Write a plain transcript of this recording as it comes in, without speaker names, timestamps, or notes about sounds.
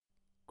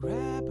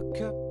grab a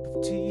cup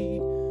of tea,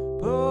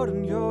 put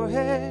on your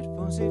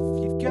headphones if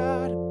you've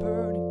got a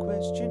burning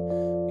question.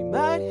 We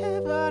might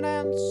have an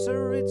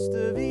answer, it's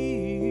the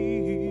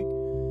VSPA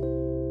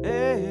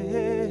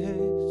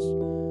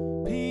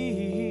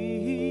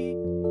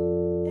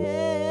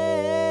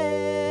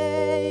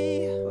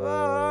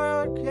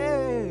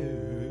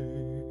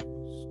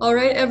podcast. All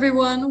right,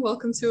 everyone,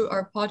 welcome to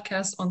our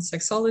podcast on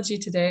sexology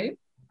today.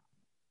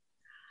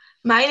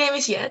 My name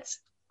is Jet.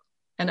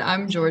 And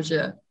I'm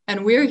Georgia.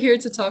 And we're here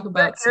to talk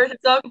about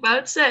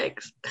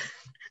sex.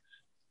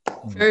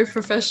 Very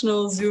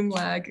professional Zoom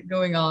lag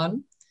going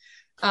on.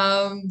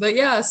 But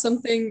yeah,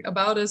 something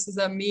about us is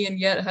that me and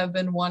Yet have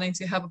been wanting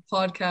to have a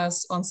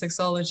podcast on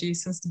sexology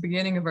since the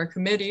beginning of our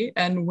committee.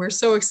 And we're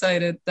so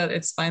excited that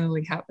it's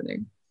finally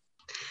happening.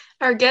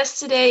 Our guest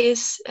today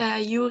is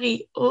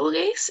Yuri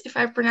Ohlrichs, if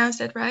I pronounced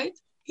that right.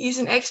 He's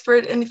an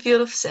expert in the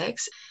field of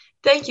sex.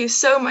 Thank you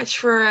so much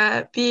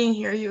for being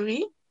here,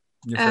 Yuri.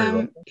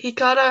 He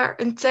caught our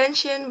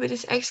attention with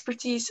his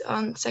expertise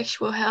on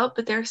sexual health,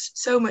 but there's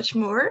so much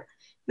more.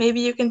 Maybe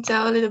you can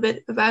tell a little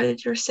bit about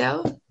it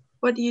yourself.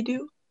 What do you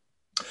do?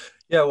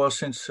 Yeah, well,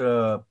 since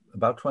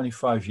about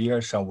 25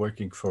 years, I'm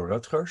working for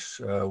Rutgers,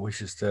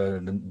 which is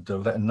the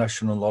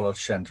National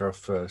Knowledge Center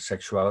of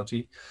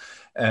Sexuality.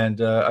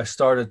 And I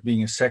started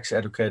being a sex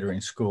educator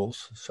in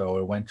schools. So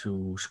I went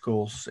to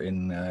schools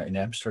in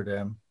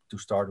Amsterdam to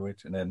start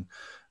with, and then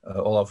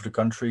all over the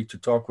country to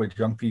talk with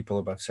young people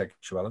about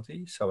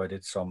sexuality. So I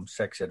did some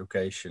sex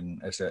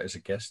education as a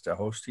guest, a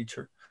host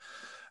teacher.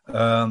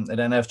 And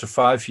then after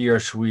 5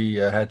 years, we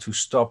had to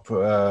stop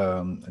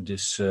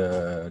these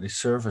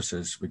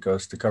services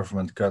because the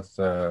government cut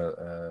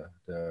the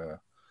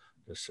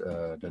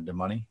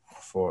money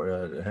for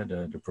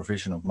the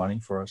provision of money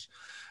for us.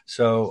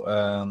 So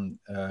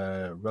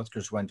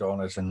Rutgers went on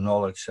as a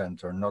knowledge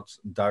center, not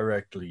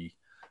directly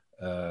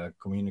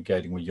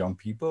communicating with young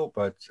people,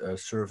 but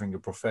serving the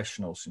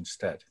professionals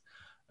instead.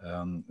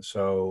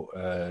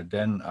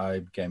 Then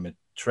I became a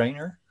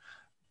trainer,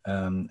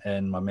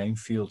 and my main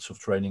fields of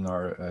training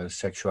are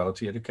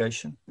sexuality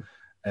education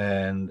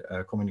and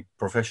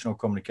professional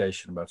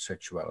communication about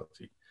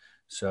sexuality.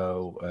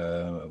 So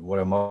what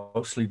I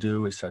mostly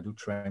do is I do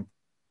train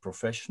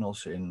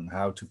professionals in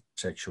how to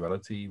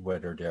sexuality,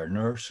 whether they're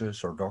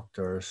nurses or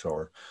doctors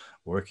or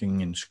working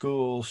in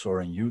schools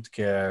or in youth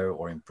care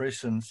or in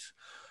prisons.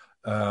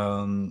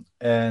 Also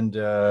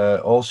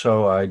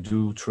I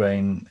do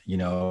train,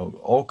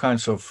 all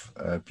kinds of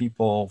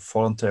people,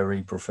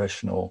 voluntary,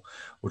 professional,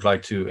 would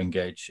like to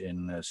engage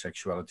in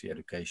sexuality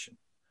education.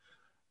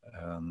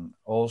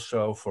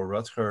 Also for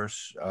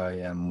Rutgers, I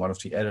am one of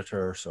the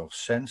editors of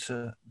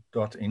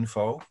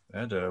sense.info,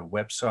 the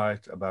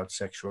website about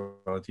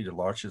sexuality, the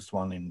largest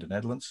one in the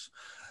Netherlands,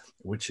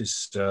 which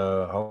is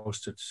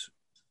hosted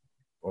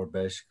or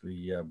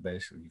basically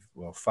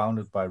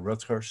founded by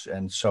Rutgers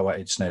and SOA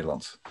AIDS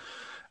Nederland.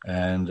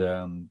 And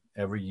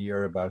every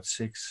year about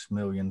 6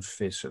 million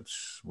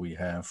visits we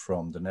have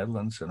from the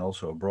Netherlands and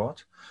also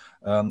abroad.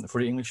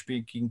 For the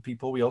English-speaking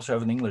people, we also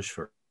have an English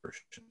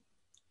version.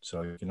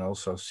 So you can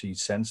also see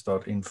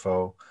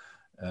sense.info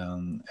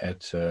at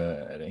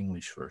the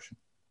English version.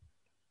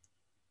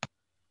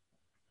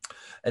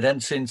 And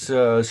then since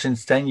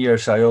 10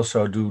 years, I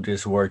also do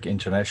this work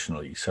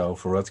internationally. So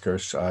for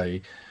Rutgers,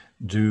 I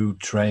do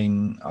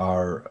train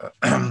our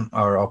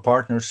our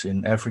partners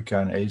in Africa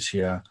and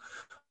Asia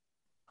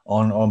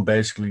on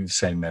basically the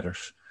same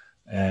matters.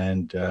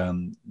 And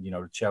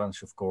the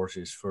challenge, of course,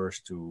 is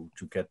first to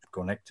get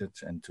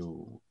connected and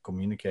to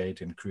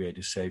communicate and create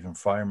a safe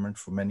environment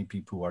for many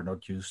people who are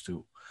not used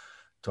to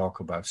talk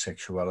about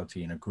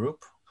sexuality in a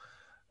group.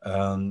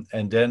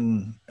 And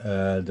then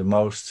the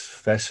most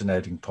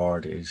fascinating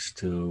part is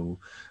to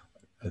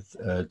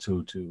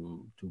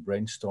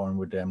brainstorm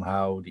with them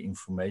how the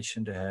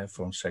information they have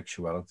on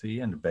sexuality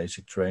and the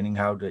basic training,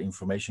 how the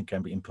information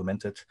can be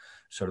implemented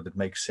so that it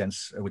makes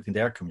sense within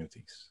their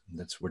communities. And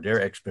that's where their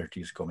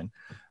expertise come in.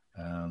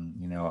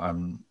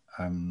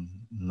 I'm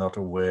not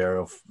aware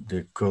of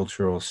the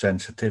cultural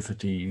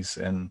sensitivities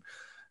and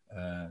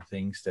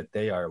things that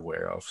they are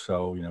aware of.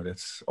 So,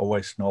 that's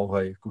always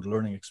a good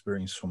learning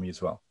experience for me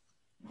as well.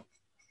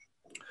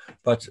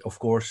 But of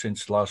course,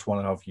 since the last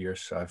 1.5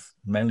 years, I've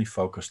mainly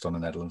focused on the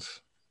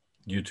Netherlands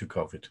due to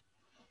COVID.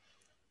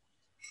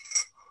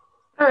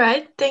 All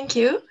right, thank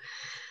you.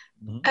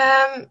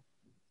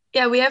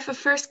 Mm-hmm. We have a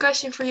first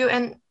question for you,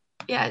 and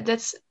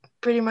that's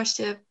pretty much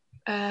the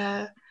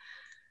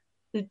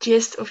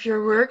gist of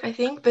your work, I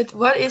think. But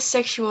what is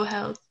sexual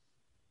health?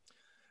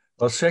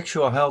 Well,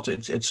 sexual health,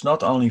 it's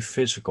not only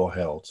physical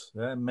health.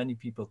 Many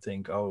people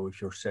think,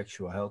 if you're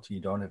sexual healthy,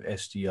 you don't have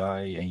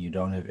STI and you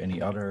don't have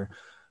any other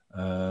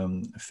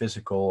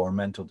physical or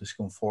mental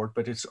discomfort,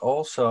 but it's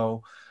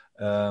also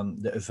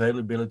the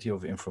availability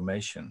of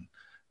information.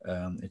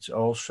 It's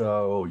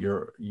also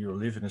you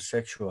live in a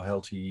sexual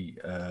healthy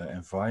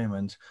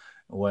environment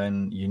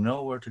when you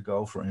know where to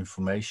go for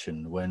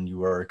information, when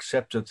you are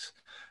accepted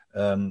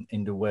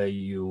in the way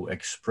you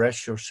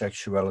express your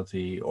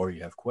sexuality, or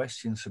you have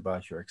questions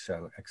about your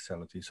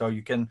sexuality. So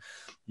you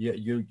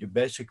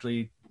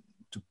basically,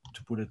 to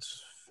put it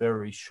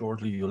very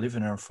shortly, you live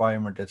in an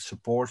environment that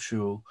supports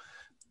you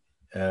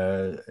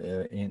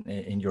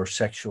in your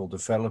sexual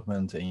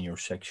development, in your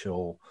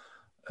sexual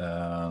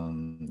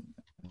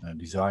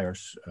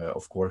desires,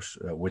 of course,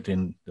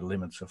 within the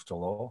limits of the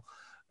law.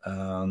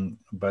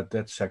 But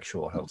that's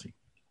sexual healthy.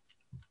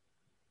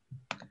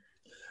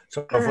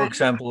 So, for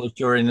example, if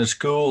you're in a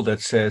school that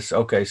says,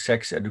 okay,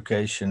 sex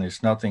education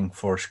is nothing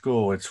for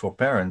school, it's for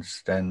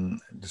parents, then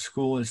the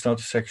school is not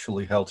a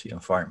sexually healthy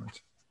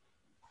environment.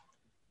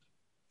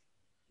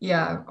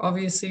 Yeah,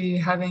 obviously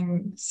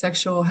having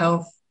sexual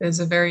health is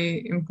a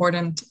very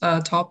important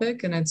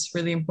topic, and it's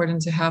really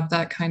important to have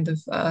that kind of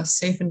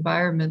safe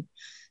environment.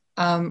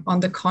 On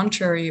the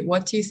contrary,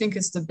 what do you think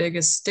is the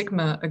biggest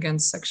stigma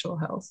against sexual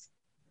health?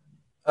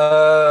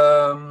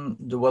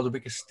 The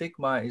biggest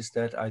stigma is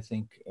that I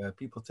think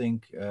people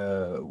think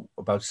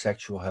about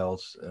sexual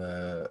health,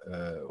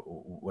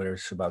 whether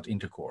it's about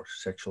intercourse,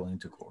 sexual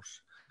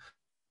intercourse.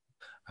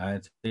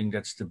 I think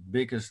that's the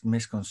biggest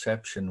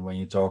misconception when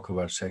you talk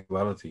about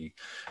sexuality,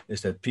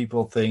 is that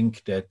people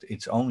think that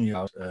it's only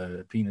about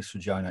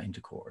penis-vagina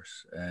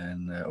intercourse.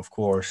 And of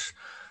course,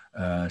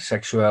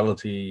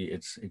 sexuality,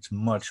 it's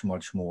much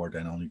more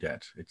than only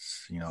that.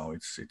 It's,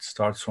 it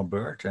starts from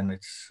birth, and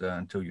it's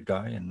until you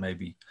die, and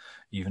maybe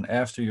even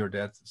after your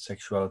death,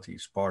 sexuality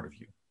is part of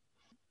you.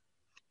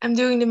 I'm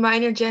doing the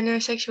minor gender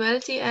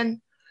sexuality,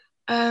 and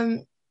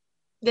I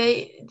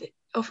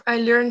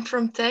learned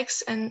from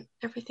texts and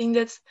everything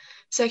that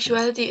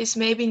sexuality is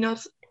maybe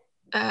not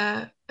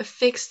a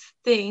fixed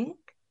thing.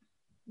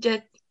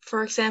 That,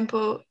 for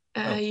example,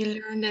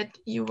 you learn that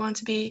you want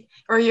to be,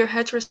 or you're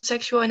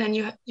heterosexual, and then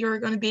you're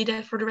going to be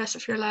that for the rest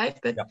of your life.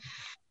 But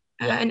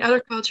in other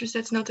cultures,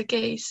 that's not the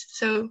case.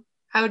 So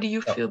how do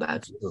you feel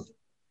about it?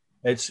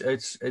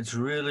 It's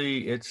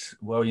really,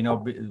 well,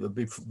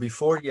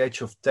 before the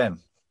age of 10,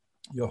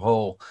 your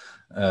whole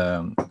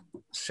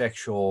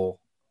sexual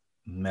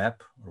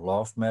map,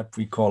 love map,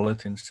 we call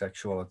it in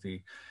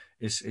sexuality,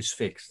 is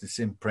fixed. It's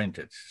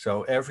imprinted.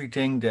 So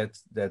everything that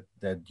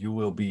you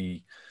will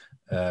be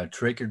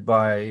triggered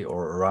by,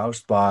 or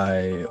aroused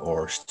by,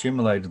 or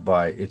stimulated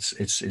by,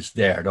 it's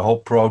there. The whole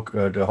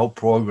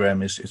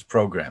program is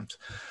programmed.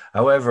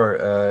 However,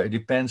 it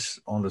depends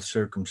on the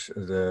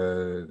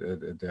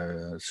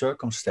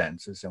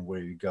circumstances and where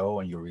you go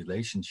and your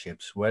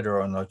relationships, whether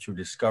or not you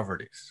discover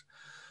this.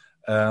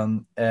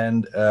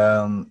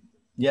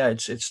 Yeah,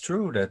 it's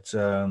true that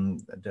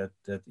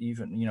that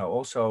even,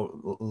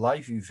 also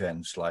life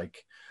events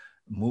like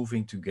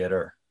moving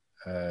together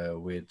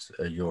with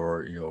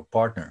your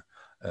partner,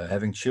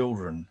 having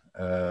children,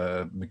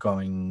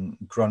 becoming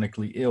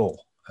chronically ill,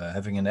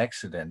 having an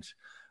accident,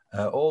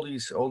 all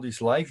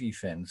these life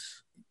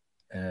events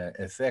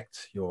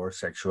affect your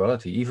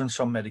sexuality. Even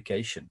some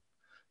medication,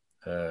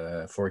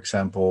 for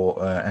example,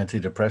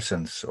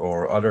 antidepressants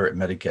or other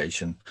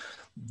medication,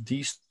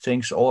 these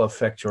things all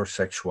affect your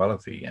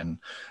sexuality. And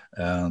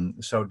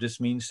so this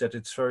means that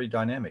it's very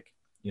dynamic.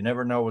 You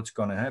never know what's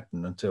going to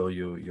happen until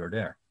you're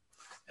there.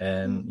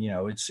 And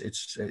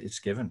it's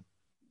given.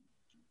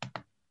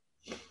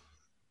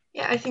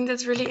 Yeah, I think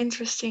that's really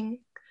interesting.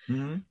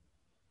 Mm-hmm.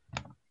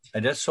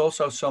 And that's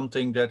also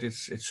something that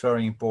it's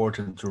very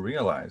important to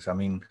realize. I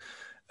mean,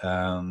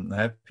 I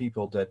have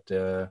people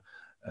that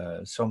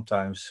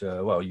sometimes,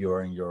 well,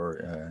 you're in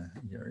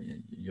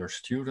your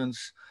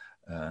students,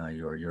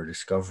 you're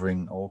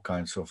discovering all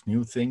kinds of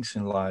new things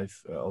in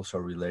life, also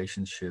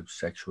relationships,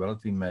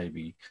 sexuality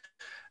maybe,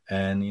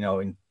 and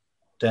in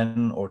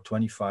 10 or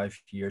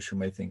 25 years you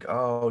may think,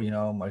 oh,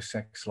 my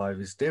sex life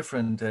is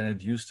different than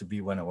it used to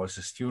be when I was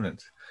a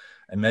student.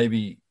 And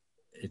maybe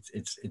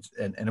it's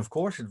and of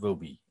course it will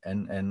be,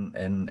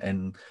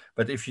 and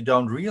but if you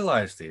don't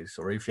realize this,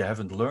 or if you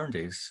haven't learned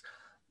this,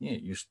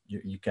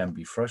 you can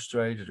be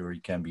frustrated, or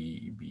you can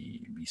be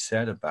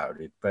sad about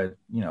it. But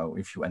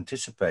if you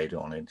anticipate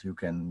on it, you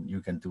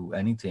can do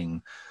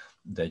anything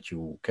that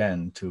you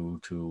can to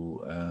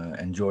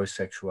enjoy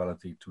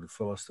sexuality to the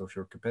fullest of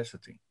your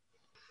capacity.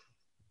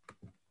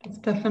 It's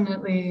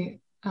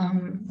definitely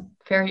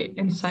very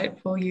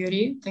insightful,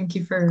 Yuri. Thank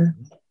you for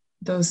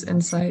those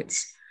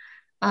insights.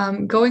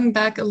 Going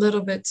back a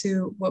little bit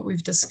to what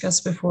we've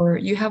discussed before,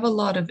 you have a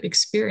lot of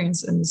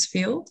experience in this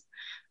field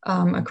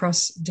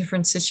across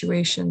different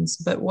situations,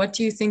 but what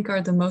do you think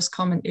are the most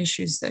common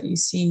issues that you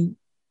see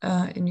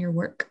in your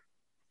work?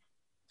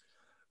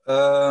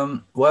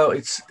 Well,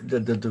 it's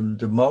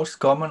the most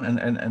common,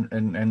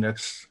 and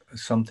that's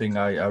something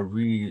I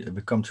really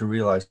become to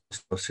realize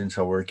since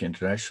I work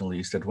internationally,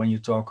 is that when you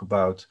talk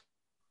about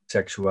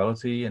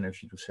sexuality, and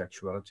if you do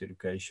sexuality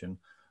education,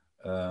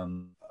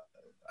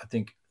 I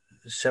think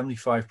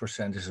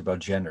 75% is about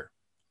gender.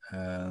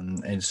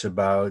 And it's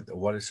about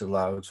what is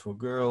allowed for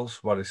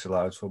girls, what is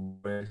allowed for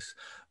boys,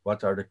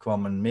 what are the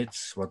common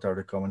myths, what are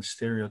the common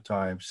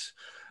stereotypes,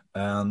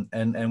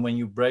 And when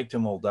you break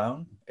them all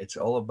down, it's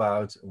all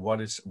about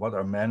what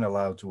are men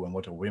allowed to and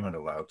what are women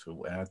allowed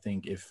to. And I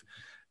think if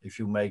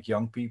you make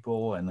young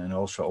people and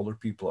also older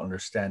people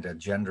understand that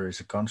gender is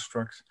a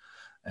construct,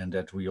 and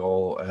that we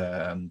all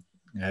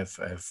have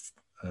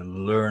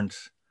learned,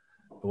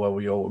 well,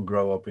 we all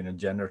grow up in a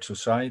gendered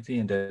society,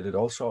 and that it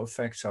also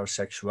affects our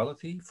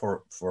sexuality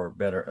for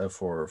better,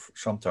 for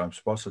sometimes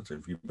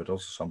positively, but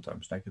also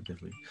sometimes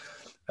negatively.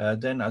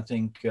 Then I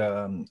think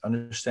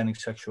understanding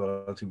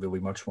sexuality will be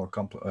much more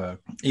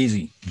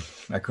easy.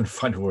 I couldn't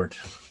find a word.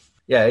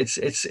 Yeah, it's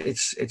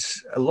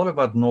a lot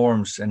about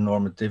norms and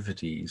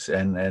normativities,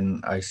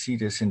 and I see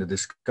this in the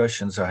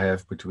discussions I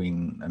have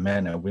between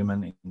men and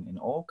women in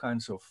all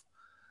kinds of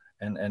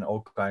and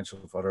all kinds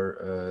of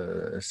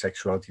other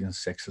sexuality and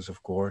sexes,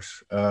 of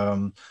course.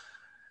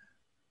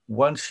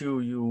 Once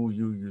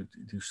you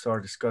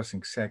start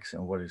discussing sex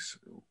and what is,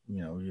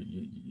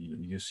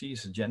 you see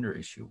it's a gender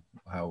issue,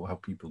 how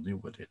people deal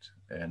with it.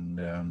 And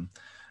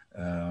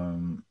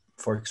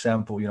for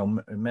example,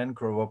 men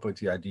grow up with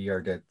the idea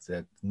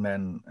that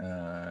men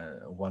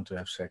want to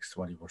have sex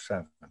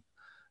 24/7.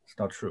 It's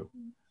not true.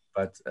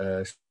 But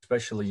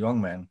especially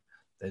young men,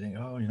 they think,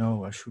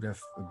 oh, I should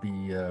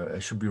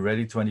be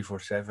ready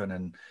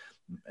 24/7.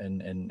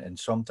 And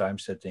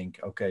sometimes they think,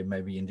 okay,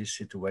 maybe in this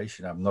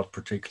situation I'm not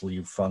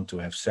particularly fun to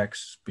have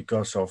sex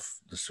because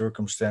of the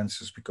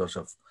circumstances, because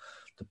of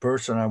the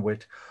person I'm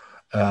with.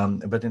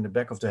 But in the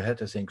back of the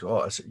head, I think,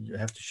 oh, you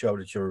have to show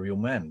that you're a real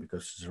man,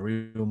 because as a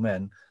real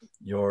man,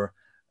 you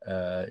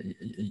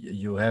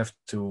have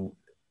to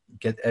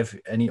get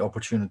any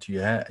opportunity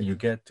you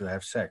get to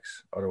have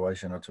sex.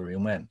 Otherwise, you're not a real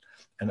man.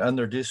 And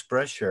under this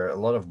pressure, a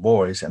lot of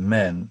boys and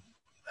men,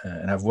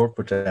 and I've worked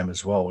with them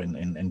as well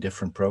in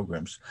different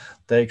programs,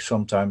 take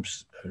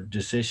sometimes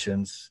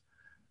decisions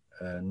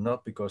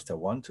not because they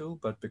want to,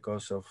 but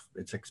because of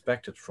it's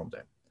expected from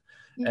them.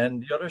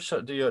 And the other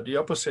side, the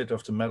opposite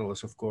of the medal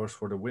is, of course,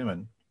 for the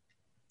women.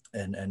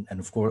 And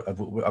of course,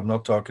 I'm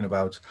not talking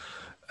about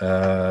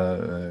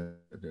the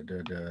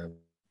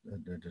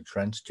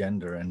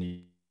transgender and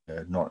the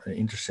not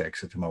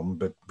intersex at the moment,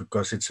 but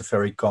because it's a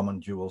very common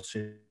dual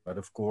system. But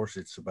of course,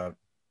 it's about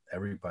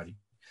everybody.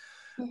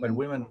 But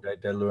women,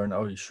 they learn,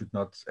 oh, you should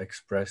not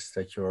express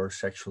that you're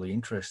sexually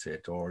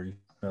interested, or you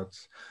should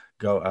not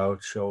go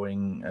out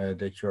showing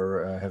that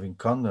you're having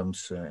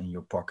condoms in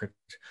your pocket,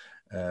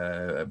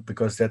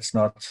 because that's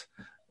not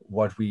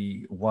what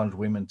we want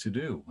women to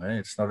do.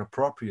 It's not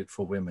appropriate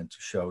for women to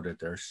show that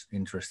they're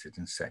interested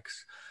in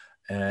sex.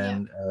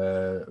 And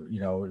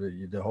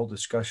the whole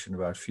discussion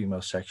about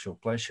female sexual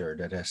pleasure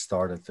that has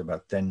started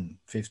about 10,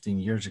 15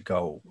 years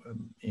ago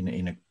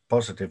in a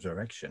positive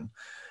direction,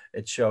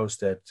 it shows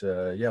that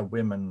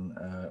women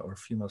or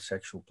female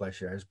sexual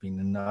pleasure has been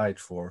denied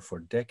for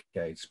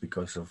decades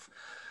because of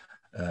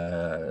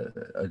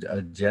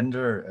a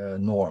gender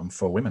norm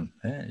for women.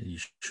 You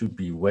should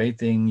be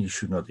waiting, you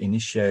should not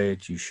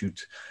initiate, you should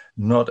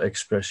not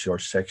express your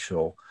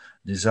sexual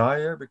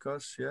desire,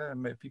 because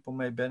people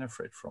may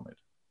benefit from it.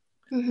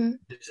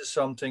 This is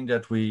something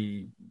that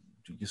you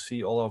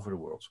see all over the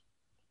world.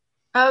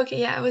 Okay,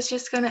 yeah, I was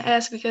just gonna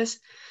ask, because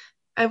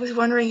I was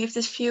wondering if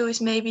this view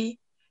is maybe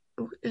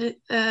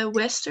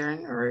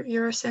Western or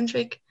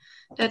Eurocentric.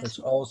 It's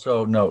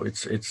also no,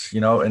 it's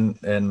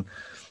and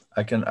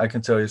I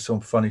can tell you some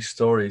funny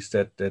stories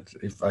that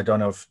if I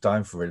don't have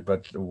time for it,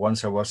 but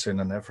once I was in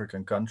an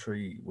African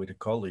country with a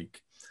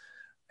colleague,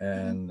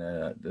 and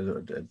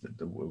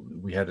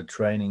we had a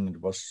training. It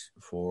was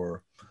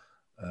for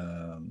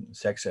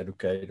sex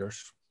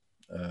educators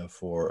I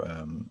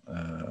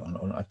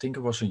think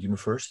it was a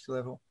university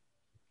level.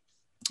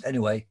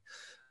 Anyway,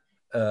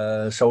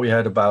 so we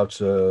had about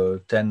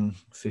 10,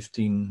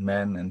 15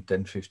 men and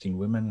 10, 15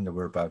 women, and they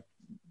were about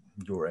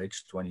your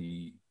age,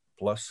 20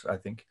 plus, I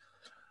think.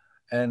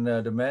 And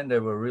the men, they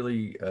were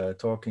really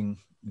talking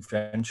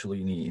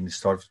eventually in the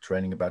start of the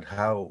training about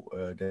how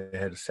they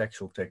had a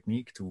sexual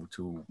technique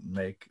to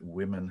make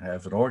women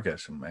have an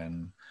orgasm.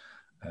 And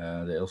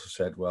they also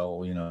said, well,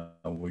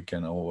 we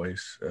can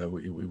always,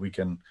 we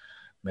can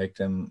make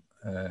them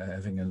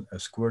having a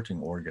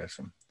squirting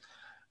orgasm.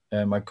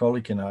 And my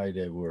colleague and I,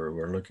 they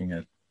were looking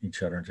at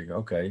each other and thinking,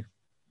 okay,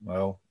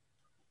 well,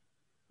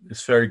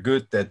 it's very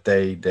good that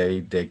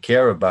they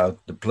care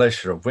about the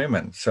pleasure of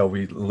women. So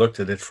we looked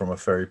at it from a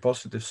very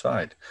positive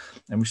side,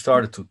 and we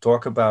started to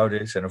talk about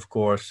this. And of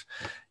course,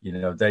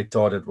 they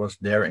thought it was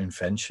their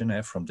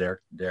invention from their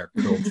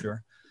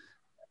culture.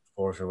 Of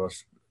course, it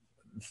was.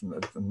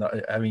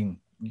 I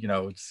mean,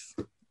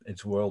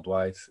 it's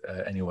worldwide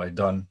anyway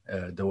done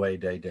the way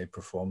they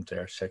performed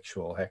their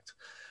sexual act.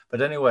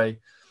 But anyway,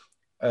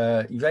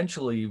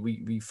 eventually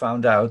we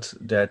found out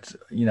that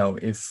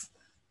if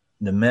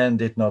the man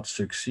did not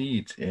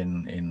succeed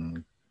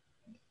in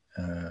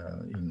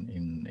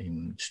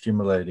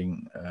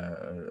stimulating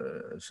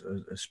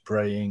a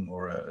spraying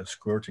or a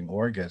squirting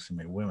orgasm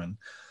in women,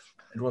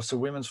 it was the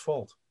women's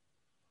fault.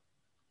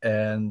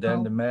 And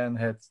then the man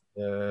had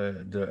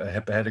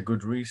a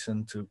good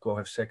reason to go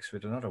have sex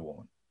with another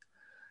woman.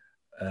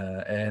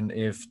 And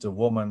if the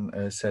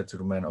woman said to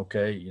the man,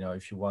 okay,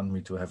 if you want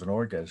me to have an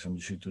orgasm,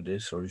 you should do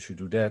this or you should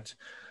do that,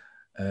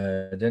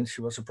 then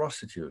she was a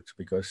prostitute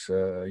because,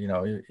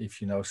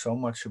 if you know so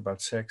much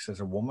about sex as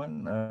a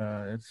woman,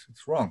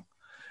 it's wrong,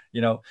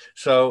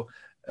 So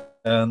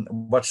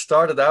what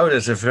started out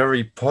as a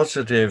very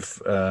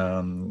positive,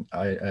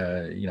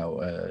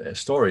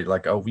 story,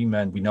 like, oh, we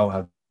men, we know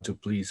how to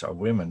please our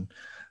women.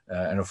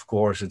 And of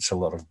course, it's a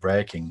lot of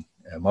bragging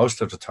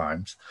most of the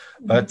times.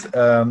 But,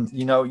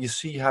 you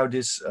see how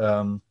this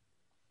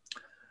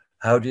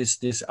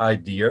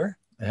idea,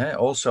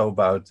 also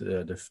about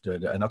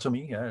the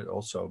anatomy,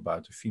 also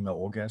about the female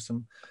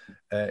orgasm,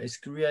 is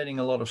creating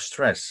a lot of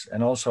stress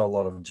and also a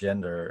lot of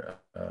gender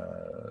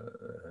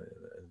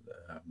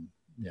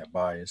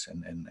bias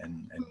and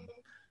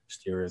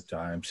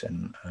stereotypes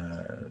and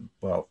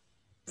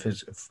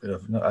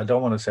I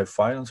don't want to say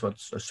violence, but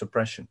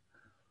suppression.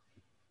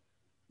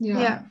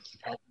 Yeah,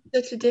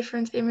 that's a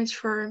different image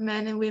for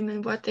men and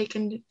women, what they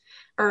can do,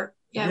 or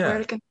where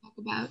they can talk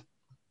about.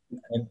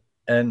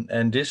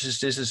 And this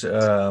is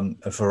a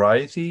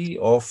variety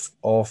of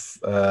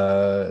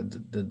the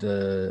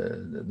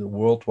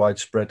worldwide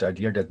spread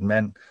idea that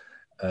men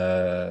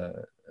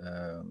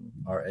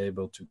are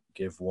able to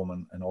give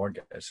women an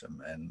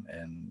orgasm, and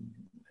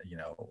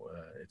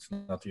it's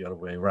not the other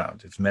way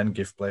around. It's men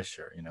give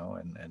pleasure,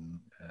 and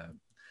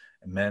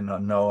men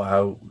know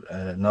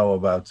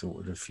about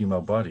the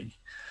female body,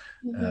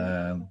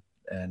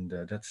 and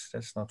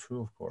that's not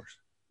true, of course.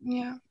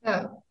 Yeah,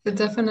 it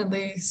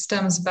definitely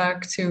stems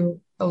back to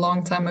a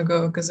long time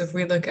ago, because if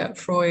we look at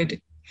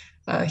Freud,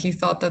 he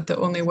thought that the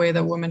only way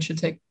that women should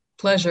take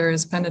pleasure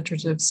is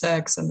penetrative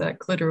sex, and that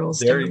clitoral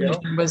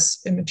stimulation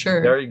was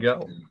immature. There you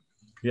go.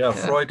 Yeah,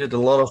 Freud did a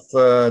lot of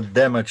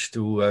damage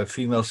to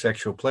female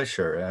sexual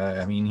pleasure.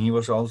 I mean, he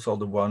was also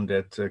the one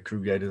that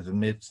created the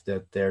myth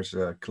that there's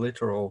a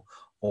clitoral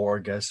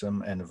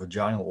orgasm and a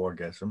vaginal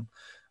orgasm,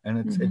 and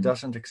it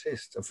doesn't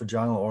exist. A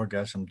vaginal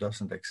orgasm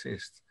doesn't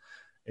exist.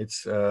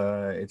 It's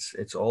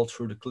all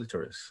through the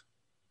clitoris,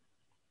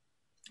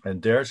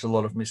 and there's a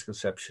lot of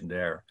misconception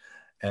there.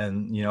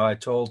 And I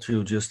told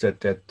you just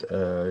that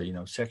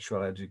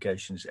sexual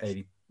education is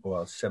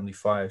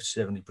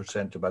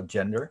 70% about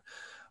gender,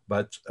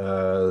 but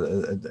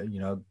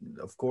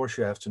of course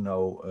you have to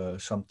know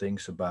some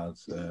things about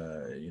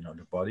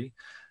the body,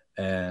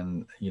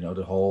 and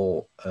the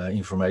whole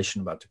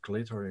information about the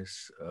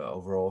clitoris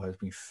overall has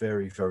been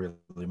very, very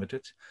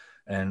limited.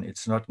 And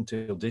it's not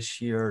until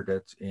this year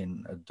that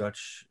in a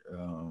Dutch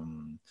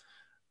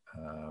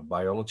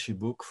biology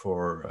book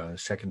for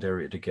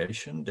secondary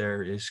education,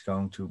 there is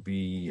going to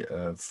be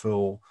a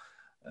full,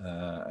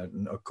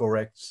 a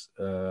correct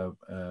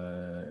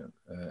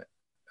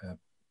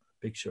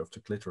picture of the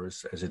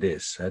clitoris as it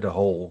is, the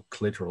whole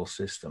clitoral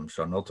system.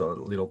 So not a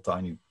little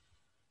tiny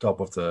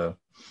top of the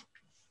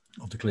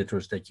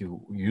clitoris that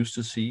you used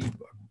to see,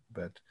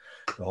 but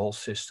the whole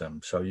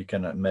system. So you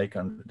can make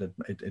that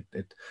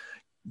it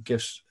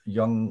gives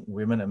young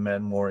women and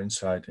men more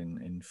insight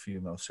in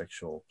female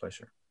sexual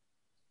pleasure.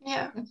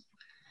 Yeah,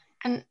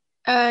 and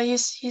you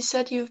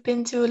said you've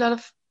been to a lot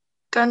of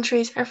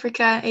countries,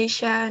 Africa,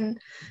 Asia, and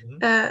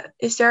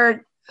is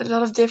there a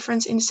lot of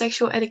difference in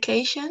sexual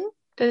education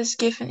that is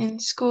given in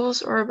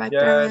schools or by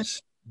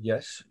parents?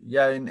 Yes.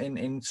 Yeah.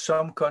 In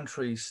some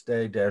countries,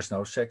 there's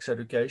no sex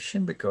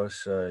education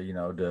because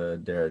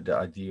the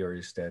idea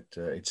is that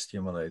it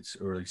stimulates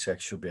early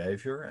sexual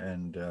behavior,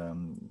 and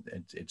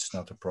it's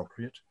not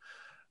appropriate.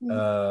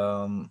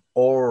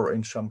 Or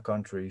in some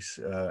countries,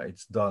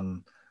 it's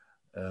done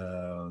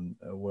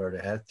where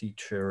the head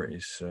teacher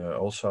is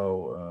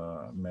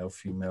also male,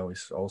 female,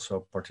 is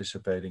also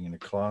participating in the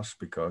class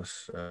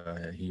because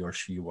he or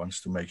she wants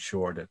to make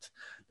sure that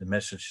the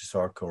messages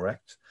are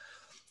correct.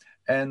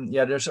 And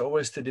there's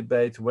always the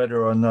debate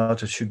whether or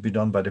not it should be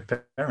done by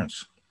the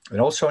parents. And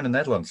also in the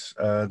Netherlands,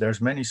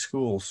 there's many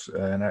schools,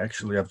 and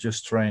I've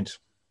just trained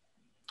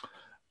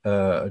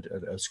at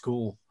a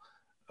school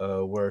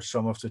where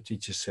some of the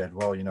teachers said,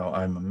 well,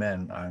 I'm a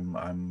man,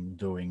 I'm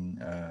doing,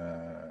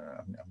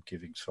 I'm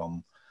giving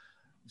some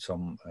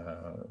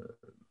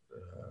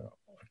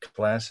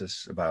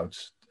classes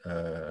about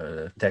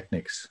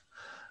techniques.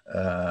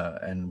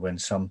 And when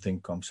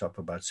something comes up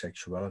about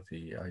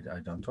sexuality, I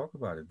don't talk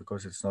about it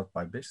because it's not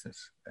my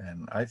business.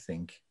 And I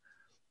think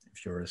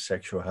if you're a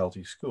sexual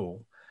healthy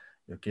school,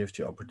 you give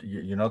the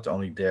opportunity. You're not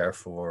only there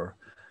for,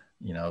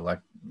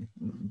 like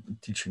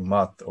teaching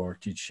math or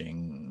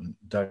teaching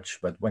Dutch,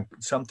 but when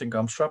something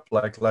comes up,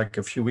 like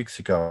a few weeks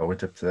ago with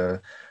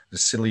the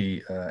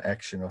silly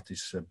action of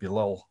this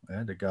Bilal,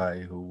 the guy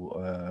who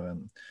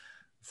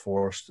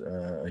forced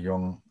a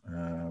young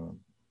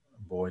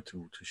boy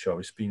to show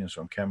his penis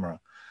on camera.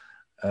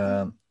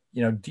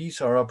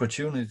 These are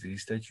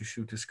opportunities that you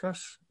should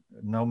discuss,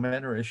 no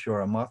matter if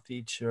you're a math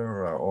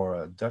teacher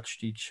or a Dutch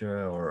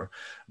teacher or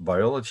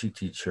biology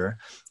teacher.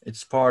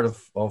 It's part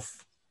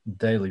of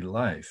daily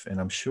life, and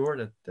I'm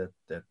sure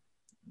that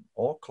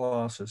all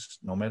classes,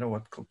 no matter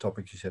what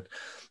topic you said,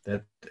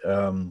 that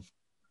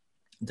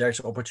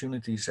there's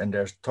opportunities and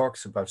there's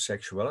talks about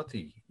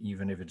sexuality,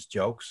 even if it's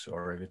jokes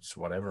or if it's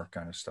whatever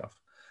kind of stuff.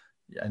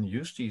 And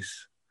use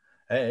these.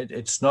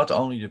 It's not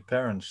only the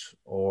parents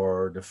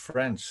or the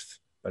friends,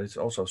 but it's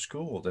also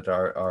school that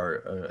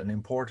are an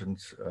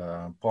important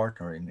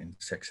partner in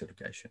sex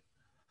education.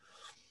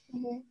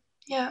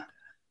 Yeah.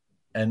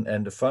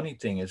 And the funny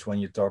thing is when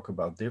you talk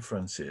about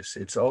differences,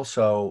 it's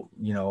also,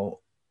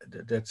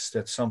 that's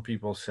that some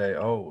people say,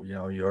 oh,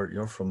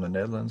 you're from the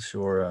Netherlands,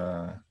 you're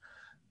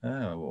a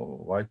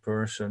white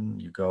person,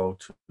 you go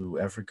to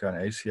Africa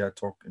and Asia,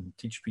 talk and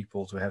teach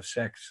people to have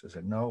sex. I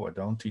said, no, I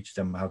don't teach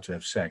them how to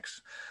have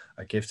sex.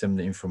 I give them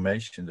the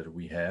information that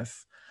we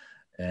have,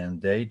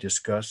 and they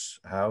discuss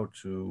how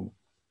to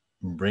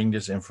bring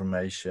this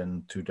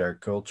information to their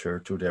culture,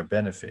 to their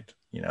benefit,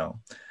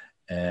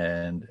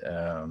 And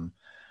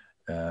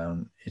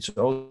it's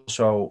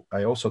also,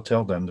 I also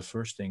tell them the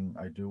first thing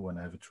I do when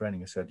I have a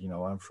training, I said,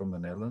 I'm from the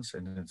Netherlands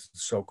and it's a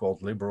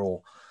so-called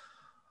liberal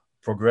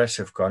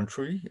progressive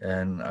country,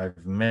 and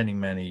I've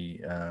many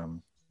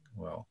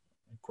well,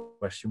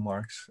 question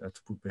marks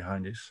to put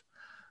behind this,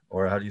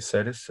 or how do you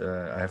say this?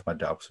 I have my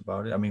doubts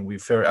about it. I mean,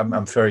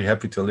 I'm very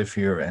happy to live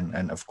here,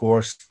 and of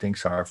course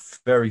things are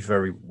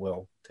very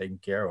well taken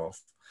care of,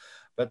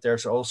 but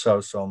there's also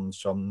some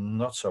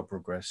not so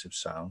progressive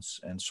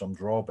sounds and some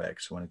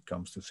drawbacks when it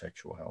comes to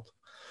sexual health.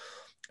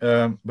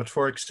 But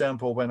for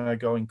example, when I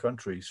go in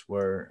countries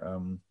where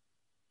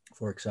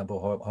for example,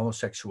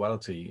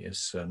 homosexuality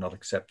is not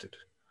accepted.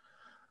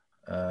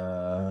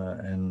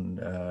 And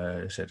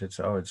said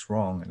it's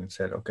wrong, and it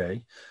said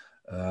okay.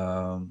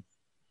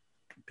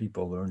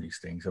 People learn these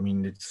things. I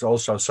mean, it's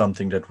also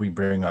something that we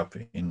bring up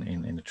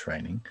in the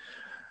training.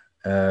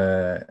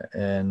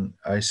 And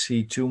I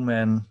see two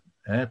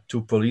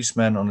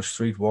policemen on the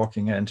street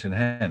walking hand in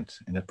hand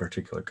in a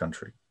particular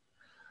country.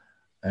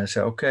 And I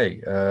say,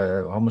 okay,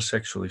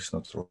 homosexual is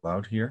not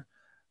allowed here.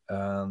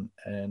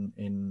 And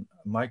in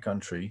my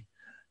country,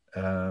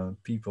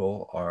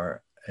 people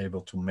are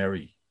able to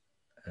marry.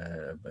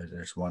 But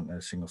there's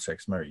one single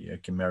sex marry. You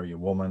can marry a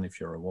woman if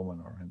you're a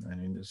woman, or I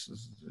mean, this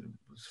is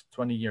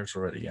 20 years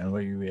already, and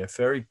we are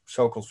very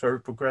so-called very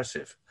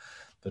progressive.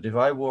 But if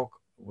I walk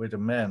with a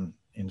man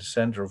in the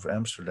center of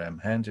Amsterdam,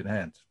 hand in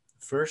hand,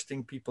 first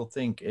thing people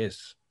think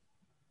is,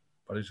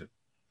 what is it?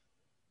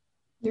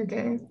 You're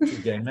gay. Two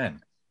gay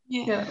men.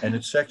 Yeah. And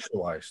it's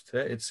sexualized.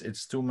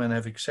 It's two men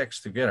having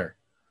sex together.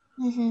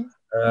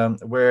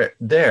 Where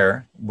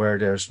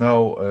there's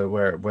no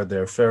where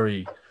they're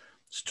very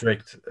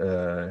strict,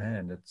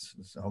 and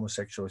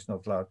homosexual is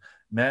not allowed.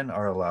 Men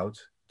are allowed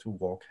to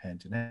walk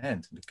hand in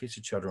hand and to kiss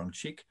each other on the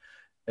cheek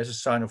as a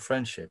sign of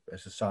friendship,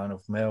 as a sign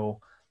of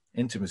male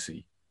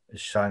intimacy, a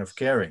sign of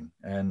caring.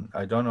 And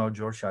I don't know,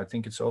 Georgia, I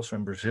think it's also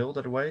in Brazil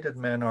that way that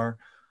men are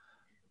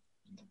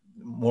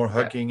more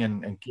hugging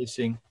and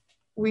kissing.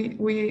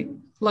 We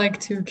like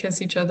to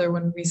kiss each other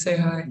when we say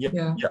hi.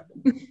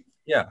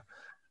 Yeah.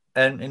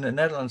 And in the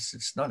Netherlands,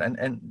 it's not.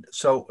 And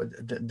so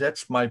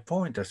that's my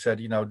point. I said,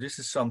 this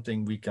is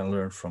something we can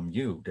learn from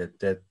you,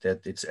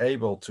 that it's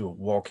able to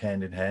walk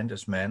hand in hand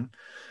as men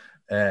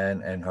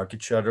and hug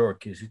each other or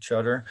kiss each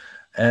other.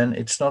 And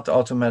it's not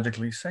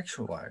automatically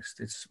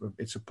sexualized.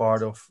 It's a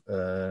part of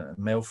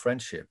male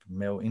friendship,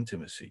 male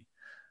intimacy.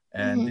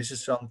 And this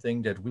is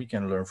something that we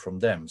can learn from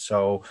them.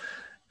 So,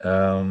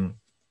 what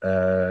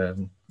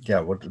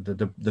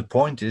the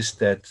point is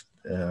that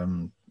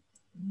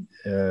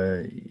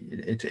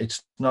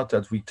it's not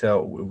that we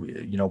tell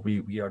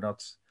we are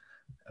not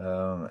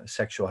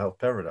sexual health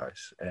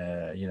paradise.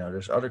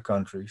 There's other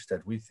countries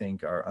that we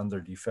think are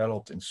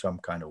underdeveloped in some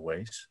kind of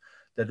ways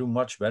that do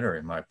much better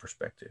in my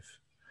perspective.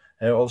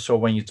 And also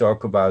when you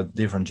talk about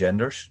different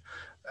genders,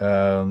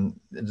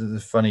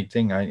 the funny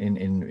thing,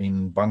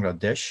 in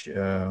Bangladesh,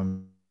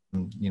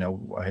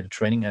 I had a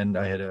training and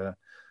I had a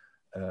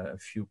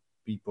few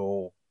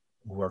people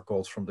who are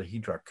called from the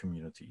Hijra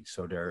community.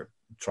 So they're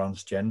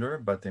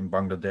transgender, but in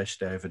Bangladesh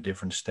they have a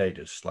different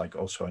status, like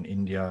also in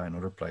India and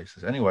other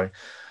places. Anyway,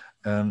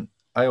 I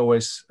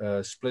always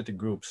split the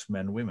groups,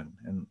 men, women,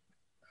 and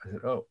I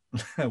said, oh,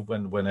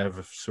 when I have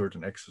a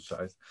certain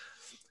exercise,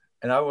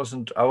 and I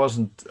wasn't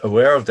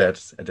aware of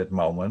that at that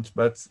moment.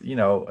 But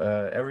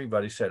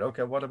everybody said,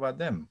 okay, what about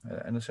them?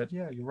 And I said,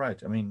 yeah, you're right.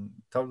 I mean,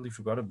 totally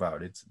forgot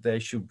about it. They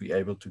should be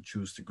able to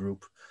choose the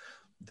group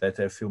that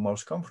they feel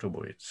most comfortable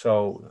with.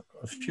 So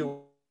a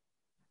few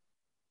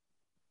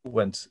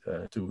went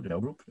to the male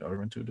group, the other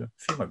went to the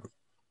female group.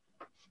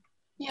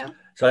 Yeah.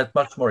 So that's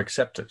much more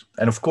accepted.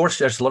 And of course,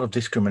 there's a lot of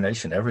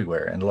discrimination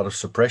everywhere and a lot of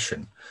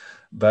suppression.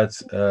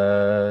 But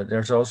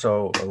there's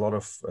also a lot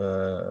of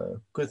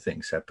good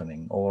things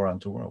happening all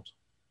around the world.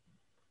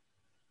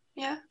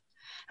 Yeah.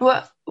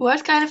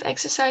 What kind of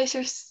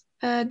exercises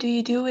do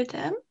you do with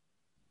them?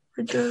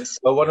 For those?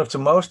 Well, one of the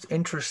most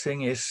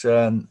interesting is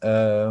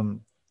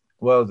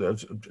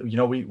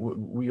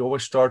we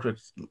always start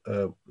with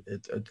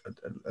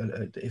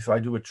if I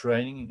do a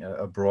training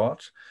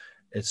abroad,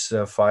 it's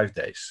 5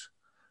 days.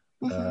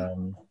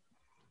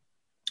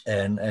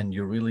 and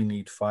you really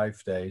need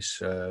 5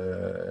 days,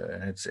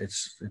 and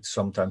it's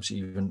sometimes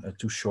even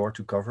too short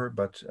to cover,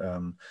 but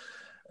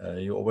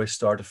you always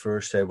start the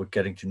first day with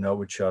getting to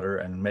know each other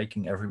and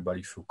making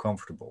everybody feel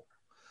comfortable.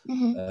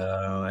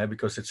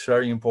 Because it's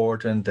very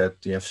important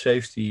that you have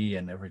safety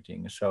and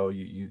everything. So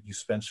you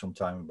spend some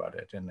time about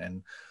it,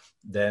 and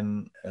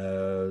then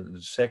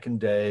the second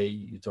day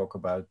you talk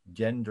about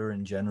gender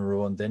in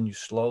general, and then you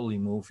slowly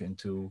move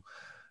into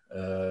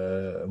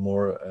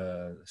more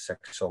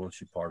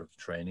sexology part of the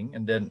training,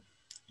 and then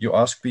you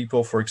ask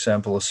people, for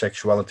example, a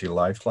sexuality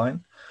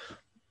lifeline,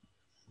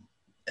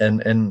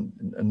 and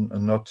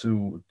not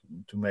to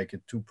make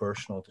it too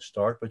personal to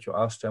start, but you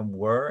ask them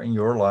where in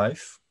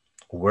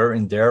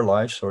their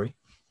life, sorry,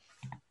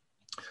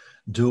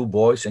 do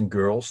boys and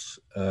girls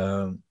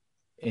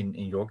in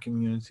your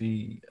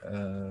community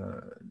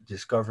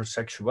discover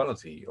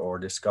sexuality or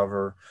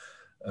discover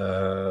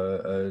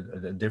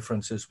the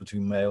differences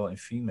between male and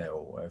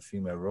female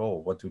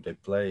role? What do they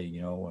play?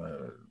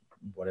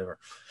 Whatever.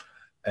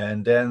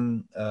 And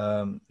then,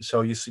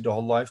 so you see the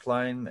whole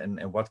lifeline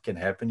and what can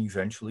happen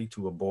eventually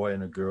to a boy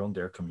and a girl in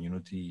their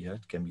community. Yeah?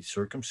 It can be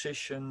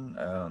circumcision,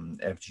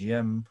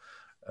 FGM,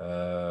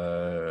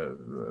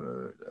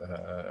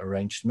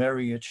 arranged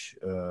marriage,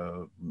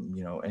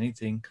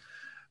 anything.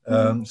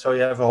 So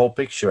you have a whole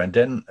picture, and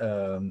then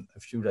a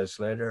few days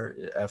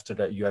later, after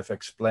that, you have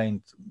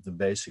explained the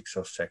basics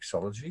of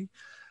sexology.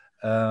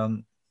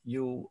 I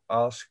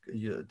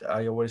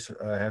always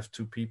have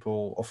two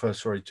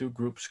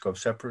groups go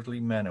separately,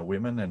 men and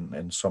women,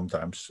 and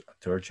sometimes a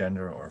third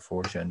gender or a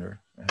fourth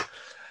gender,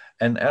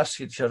 and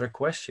ask each other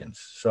questions.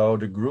 So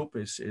the group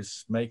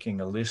is making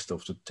a list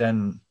of the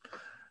 10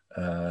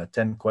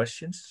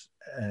 questions,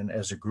 and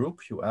as a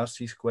group you ask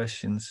these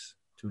questions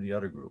to the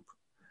other group,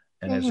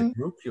 and as a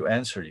group you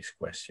answer these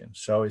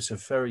questions. So it's a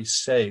very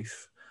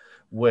safe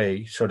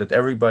way so that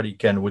everybody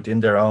can,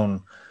 within their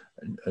own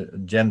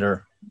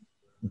gender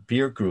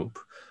peer group,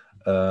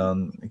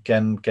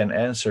 can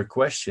answer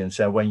questions.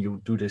 And when you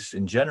do this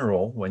in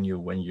general, when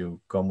you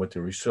come with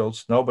the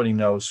results, nobody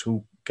knows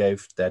who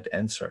gave that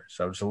answer,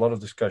 so there's a lot of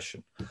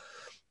discussion.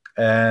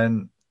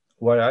 And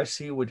what I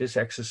see with this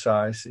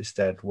exercise is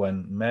that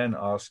when men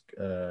ask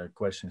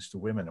questions to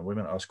women and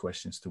women ask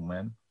questions to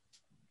men,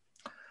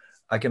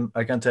 I can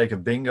make a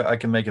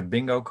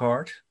bingo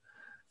card,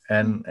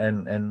 and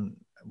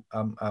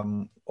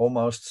I'm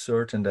almost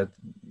certain that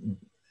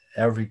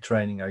every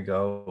training I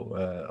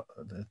go,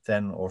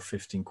 10 or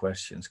 15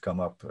 questions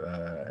come up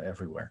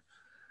everywhere.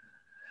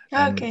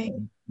 Okay.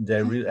 And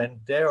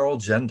they're all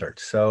gendered.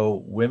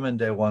 So women,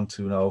 they want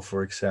to know,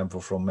 for example,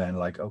 from men,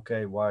 like,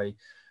 okay, why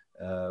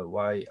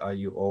are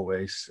you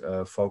always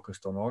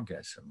focused on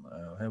orgasm?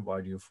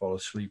 Why do you fall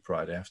asleep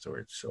right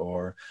afterwards?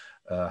 Or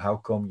how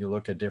come you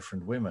look at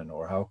different women?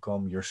 Or how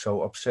come you're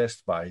so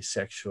obsessed by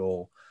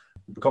sexual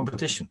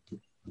competition?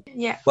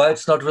 Yeah. Well,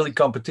 it's not really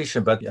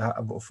competition, but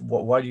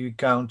why do you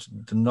count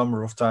the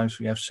number of times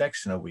we have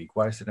sex in a week?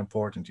 Why is it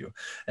important to you?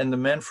 And the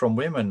men from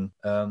women,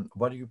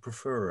 what do you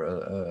prefer,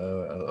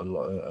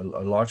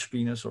 a large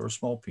penis or a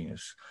small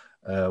penis?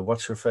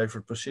 What's your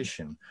favorite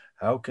position?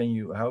 What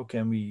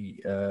can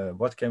we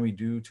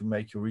do to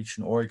make you reach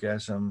an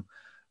orgasm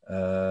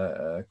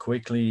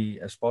quickly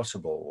as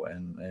possible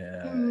and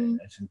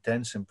as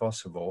intense as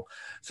possible?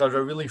 So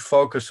they're really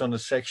focused on the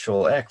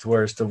sexual act,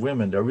 whereas the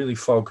women, they're really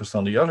focused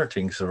on the other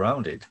things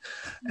around it.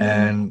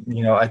 And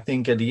I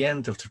think at the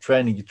end of the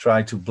training you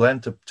try to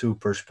blend the two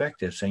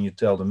perspectives, and you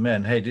tell the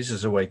men, hey, this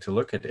is a way to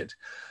look at it,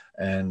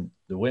 and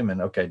the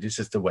women, okay, this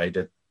is the way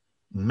that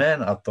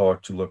men are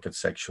taught to look at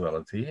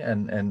sexuality,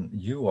 and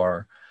you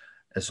are,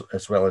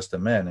 as well as the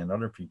men and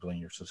other people in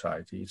your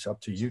society, it's up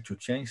to you to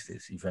change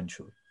this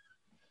eventually.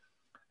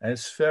 And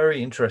it's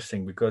very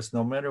interesting because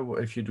no matter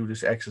if you do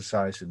this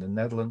exercise in the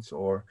Netherlands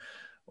or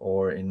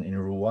in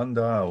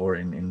Rwanda or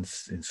in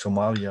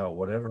Somalia or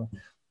whatever,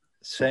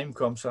 same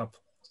comes up,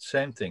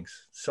 same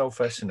things. So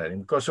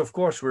fascinating because, of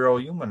course, we're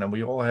all human and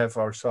we all have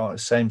our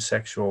same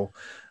sexual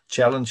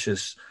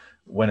challenges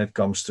when it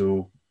comes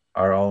to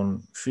our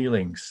own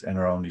feelings and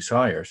our own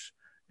desires.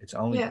 It's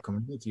only the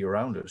community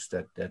around us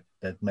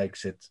that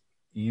makes it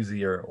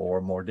easier or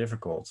more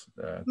difficult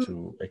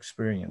to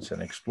experience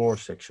and explore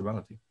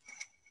sexuality.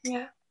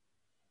 Yeah,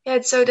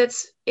 so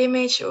that's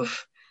image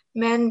of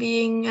men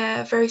being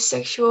very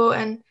sexual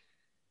and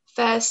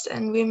fast,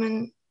 and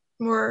women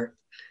more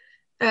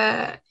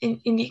in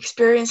the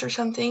experience or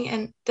something,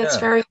 and that's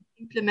very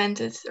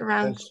implemented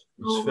around.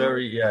 It's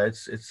very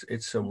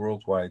it's a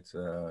worldwide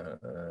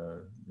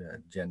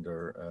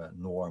gender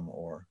norm,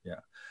 or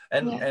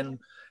and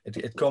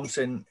it comes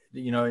in,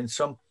 in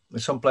some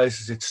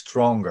places it's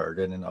stronger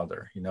than in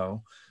other,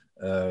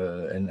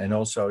 and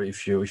also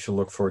if you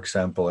look, for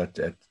example, at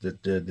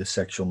the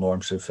sexual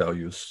norms and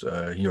values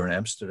here in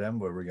Amsterdam,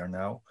 where we are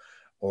now,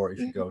 or if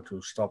you go to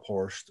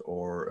Staphorst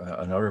or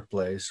another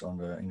place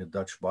in the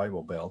Dutch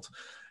Bible Belt,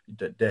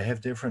 they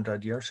have different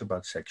ideas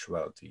about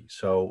sexuality.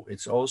 So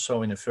it's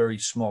also in a very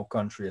small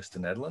country as the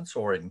Netherlands,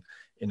 or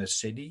in a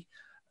city,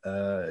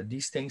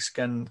 these things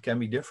can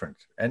be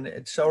different, and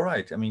it's all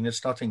right. I mean,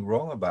 there's nothing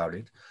wrong about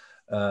it.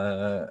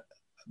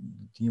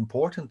 The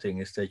important thing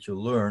is that you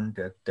learn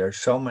that there's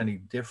so many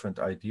different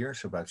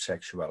ideas about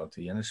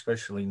sexuality, and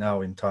especially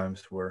now in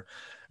times where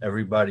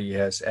everybody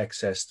has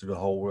access to the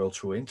whole world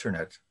through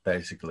internet,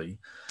 basically.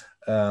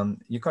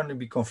 You're going to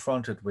be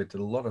confronted with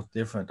a lot of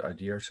different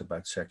ideas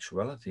about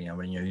sexuality, and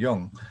when you're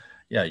young,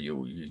 yeah,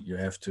 you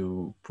have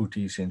to put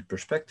these in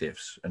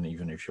perspectives, and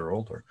even if you're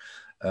older,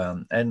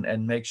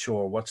 and make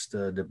sure what's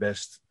the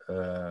best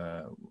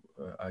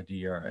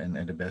idea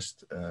and the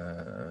best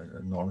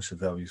norms and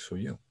values for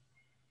you.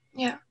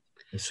 Yeah.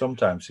 And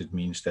sometimes it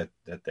means that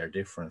they're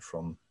different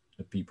from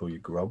the people you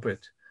grew up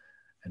with,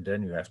 and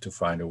then you have to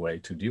find a way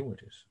to deal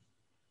with this.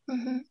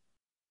 Mm-hmm.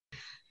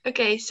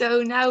 Okay,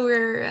 so now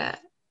we're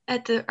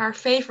at our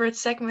favorite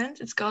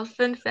segment. It's called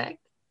Fun Fact.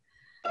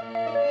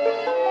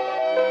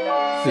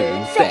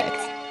 Fun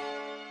fact.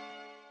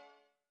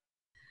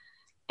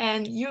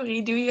 And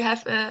Yuri, do you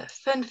have a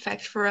fun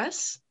fact for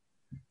us?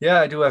 Yeah,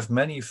 I do have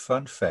many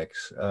fun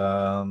facts.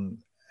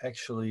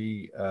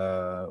 Actually,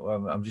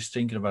 well, I'm just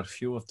thinking about a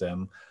few of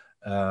them.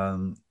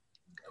 I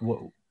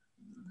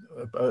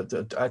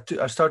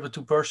start with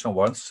two personal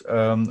ones.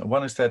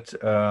 One is that,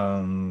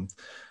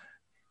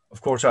 of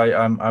course,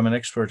 I'm an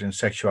expert in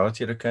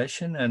sexuality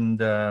education,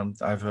 and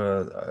I've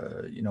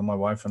my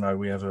wife and I,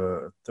 we have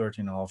a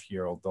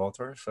 13-and-a-half-year-old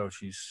daughter, so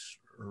she's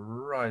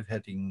right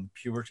heading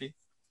puberty.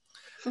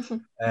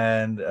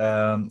 And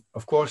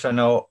of course, I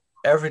know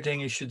everything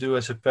you should do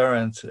as a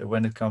parent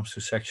when it comes to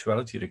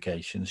sexuality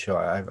education. So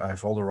I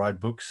have all the right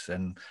books,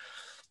 and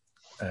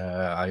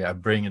I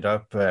bring it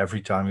up every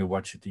time you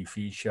watch a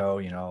TV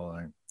show.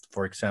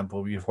 For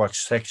example, we've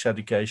watched Sex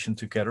Education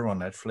together on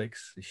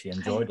Netflix. She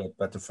enjoyed it,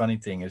 but the funny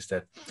thing is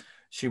that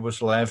she was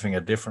laughing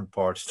at different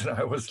parts than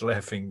I was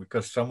laughing,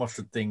 because some of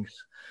the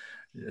things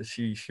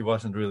she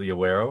wasn't really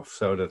aware of.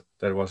 So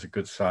that was a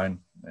good sign,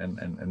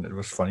 and it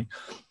was funny.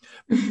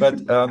 But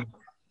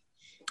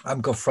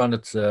I'm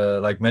confronted,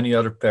 like many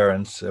other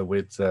parents,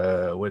 with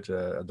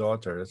a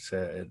daughter. That's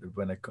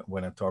when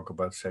I talk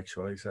about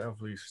sexuality, I say, "Oh,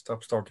 please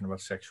stop talking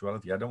about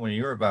sexuality. I don't want to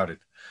hear about it."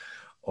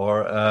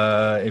 Or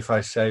if I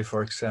say,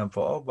 for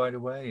example, "Oh, by the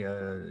way,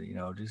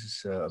 this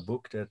is a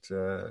book that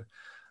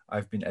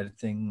I've been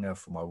editing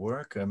for my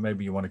work.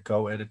 Maybe you want to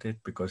co-edit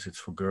it because it's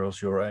for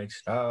girls your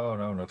age." No,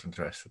 not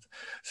interested.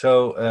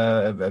 So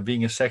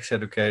being a sex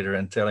educator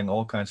and telling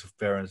all kinds of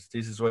parents,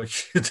 this is what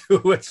you do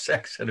with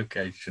sex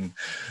education.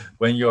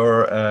 When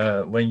you're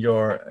a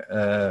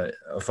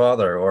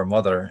father or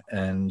mother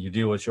and you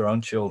deal with your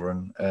own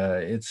children,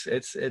 it's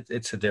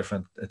a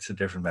different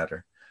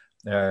matter.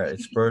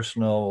 It's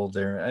personal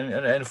there,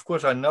 and of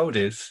course I know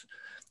this.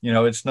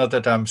 It's not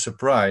that I'm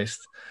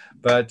surprised,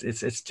 but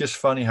it's just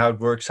funny how it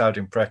works out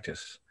in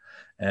practice.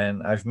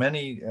 And I've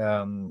many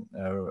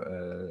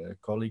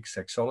colleagues,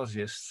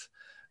 sexologists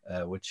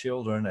with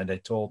children, and they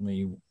told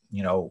me,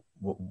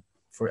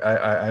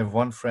 I have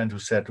one friend who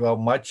said, well,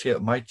 my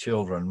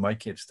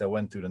kids, they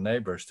went to the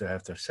neighbors to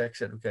have their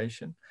sex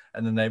education,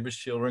 and the neighbors'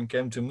 children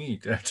came to me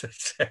to have their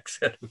sex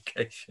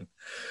education.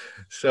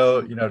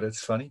 So,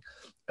 that's funny.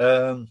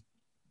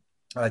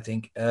 I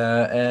think,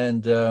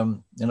 and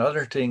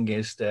another thing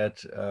is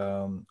that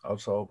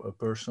also a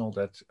personal,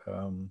 that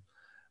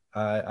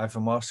I have a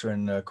master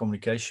in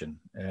communication,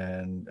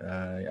 and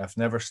I've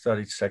never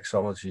studied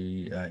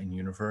sexology in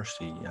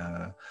university,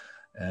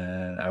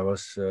 and I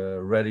was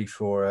ready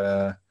for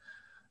a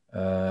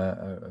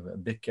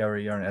big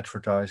career in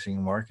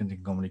advertising,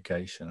 marketing,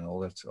 communication, and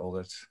all that's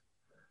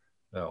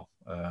well,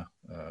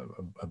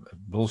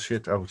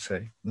 bullshit, I would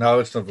say. No,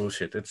 it's not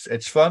bullshit.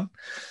 It's fun,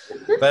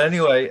 but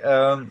anyway.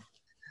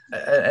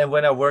 And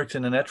when I worked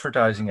in an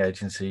advertising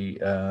agency,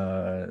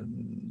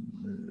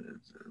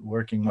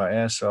 working my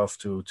ass off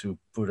to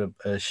put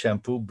a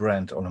shampoo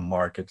brand on a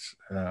market,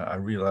 I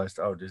realized,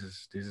 oh, this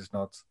is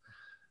not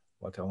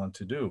what I want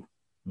to do.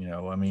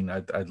 I mean,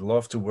 I'd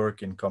love to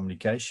work in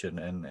communication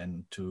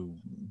and to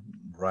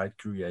write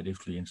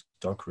creatively and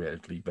talk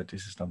creatively, but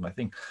this is not my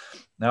thing.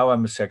 Now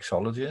I'm a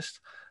sexologist,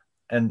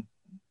 and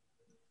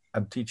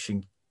I'm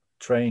teaching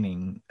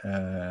training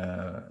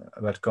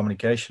about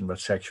communication, about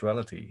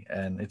sexuality,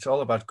 and it's all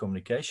about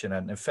communication.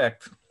 And in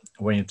fact,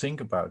 when you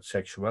think about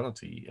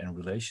sexuality and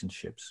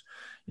relationships,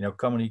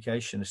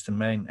 communication is the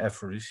main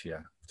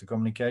aphrodisiac. If the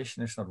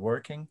communication is not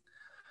working,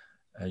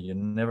 you're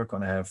never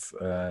going to have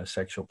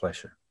sexual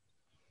pleasure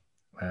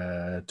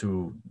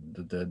to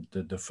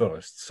the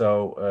fullest.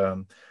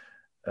 So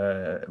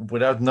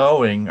without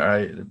knowing,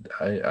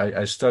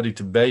 I studied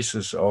the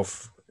basis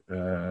of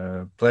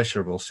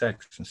pleasurable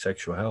sex and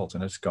sexual health,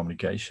 and that's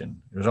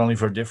communication. It was only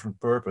for a different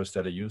purpose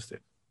that I used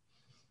it.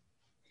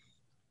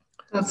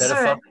 Is that a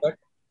fun fact?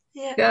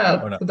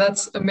 Yeah,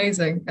 that's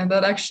amazing. And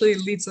that actually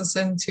leads us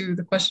into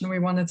the question we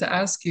wanted to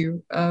ask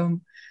you.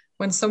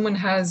 When someone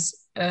has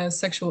a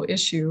sexual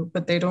issue,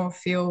 but they don't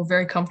feel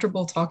very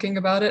comfortable talking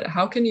about it,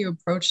 how can you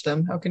approach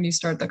them? How can you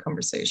start that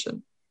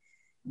conversation?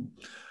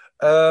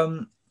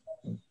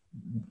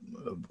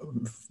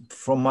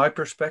 from my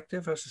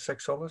perspective as a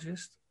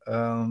sexologist,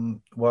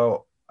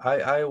 well,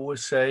 I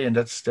always say, and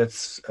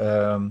that's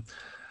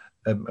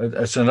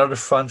another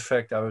fun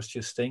fact I was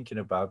just thinking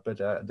about, but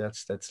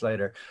that's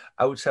later.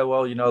 I would say,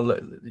 well,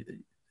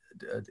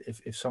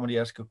 if somebody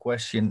asks a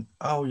question,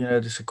 oh,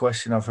 this is a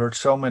question I've heard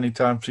so many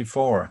times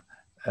before.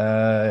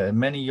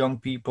 Many young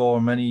people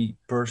or many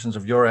persons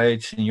of your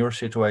age in your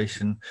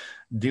situation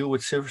deal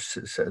with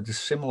the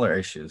similar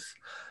issues,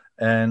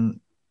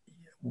 and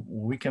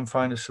we can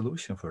find a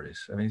solution for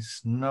this. I mean,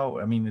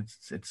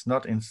 it's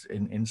not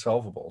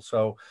insolvable.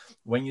 So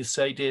when you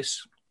say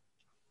this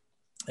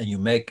and you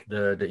make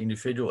the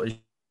individual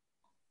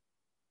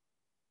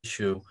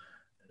issue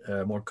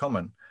more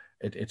common,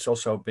 it's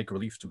also a big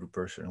relief to the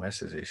person who has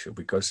this issue,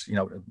 because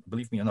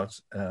believe me or not,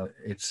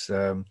 it's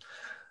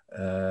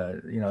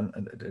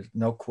there's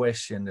no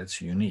question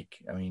that's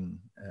unique. I mean,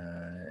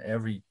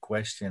 every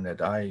question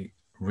that I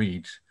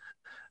read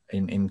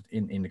in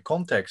the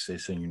context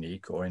is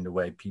unique, or in the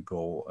way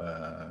people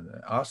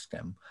ask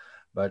them,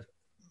 but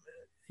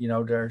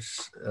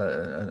there's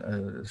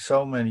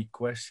so many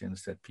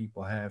questions that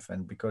people have,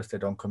 and because they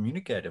don't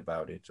communicate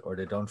about it, or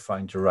they don't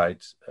find the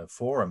right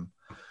forum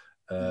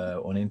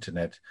on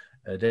internet,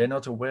 they're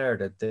not aware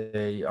that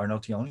they are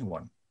not the only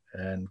one.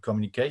 And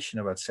communication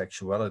about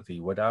sexuality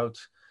without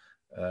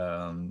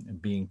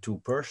being too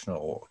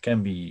personal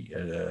can be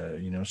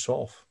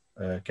solved,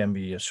 can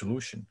be a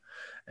solution.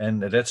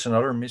 And that's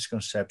another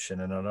misconception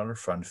and another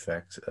fun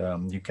fact.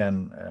 You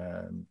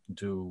can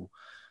do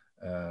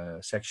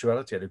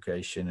sexuality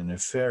education in a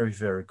very,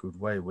 very good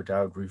way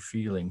without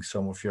revealing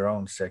some of your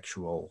own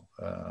sexual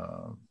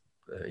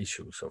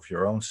issues of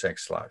your own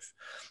sex life.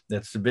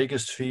 That's the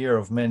biggest fear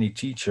of many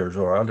teachers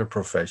or other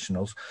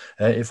professionals.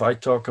 If I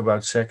talk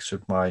about sex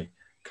with my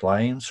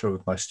clients or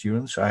with my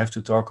students, I have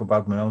to talk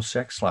about my own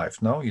sex life.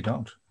 No, you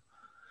don't.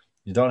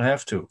 You don't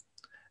have to.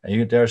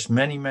 And there's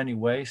many, many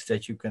ways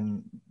that you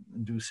can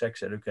do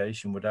sex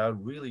education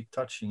without really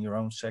touching your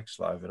own sex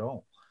life at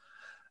all.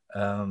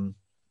 And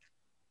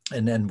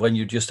then when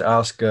you just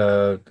ask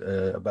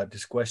about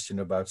this question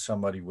about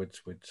somebody with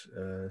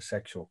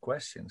sexual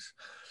questions,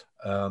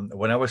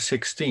 when I was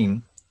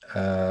 16,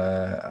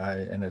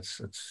 and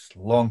it's a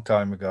long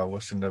time ago, I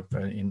was in the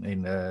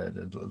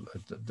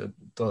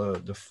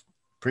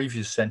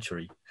previous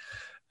century,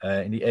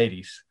 in the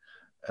 80s.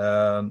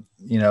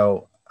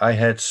 I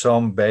had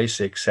some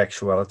basic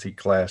sexuality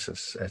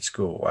classes at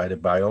school. I had a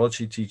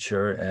biology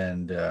teacher,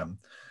 and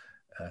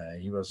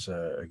he was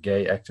a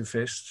gay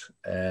activist,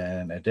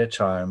 and at that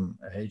time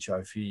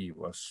HIV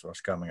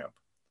was coming up,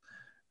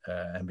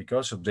 and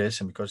because of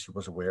this, and because he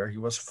was aware, he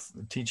was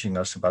teaching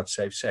us about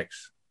safe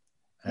sex.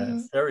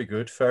 Very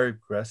good, very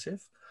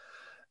progressive.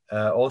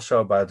 Also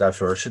about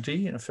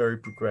diversity in a very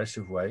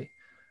progressive way.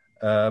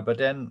 But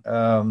then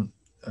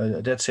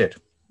that's it.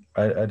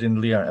 I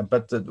didn't learn,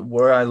 but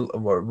where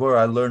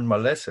I learned my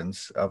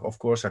lessons, of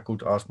course I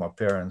could ask my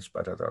parents,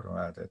 but I don't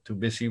know, they're too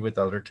busy with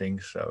other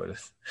things. So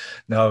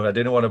no, I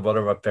didn't want to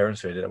bother my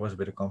parents with it. I was a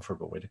bit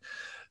uncomfortable with it.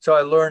 So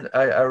I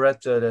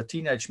read the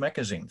teenage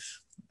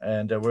magazines,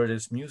 and there were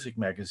these music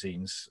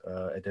magazines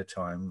at that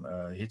time,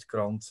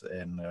 Hitkrant,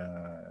 and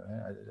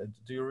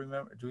do you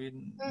remember? Do you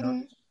know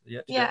this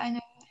yet? Yeah, I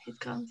know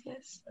Hitkrant,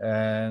 yes.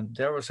 And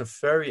there was a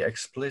very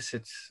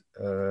explicit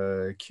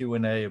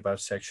Q&A about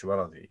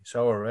sexuality.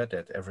 So I read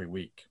that every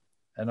week,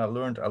 and I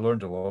learned a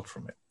lot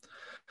from it.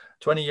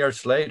 20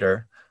 years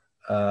later,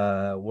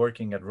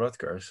 working at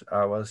Rutgers,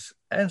 I was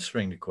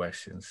answering the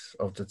questions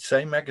of that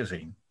same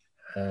magazine.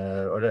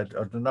 No,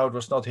 it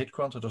was not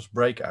Hitkrant, it was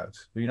Breakout.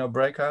 Do you know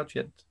Breakout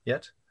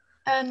yet?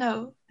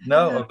 No.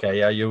 No? Okay,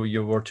 yeah,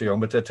 you were too young,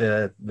 but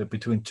that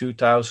between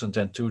 2000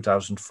 and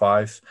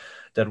 2005,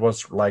 that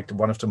was like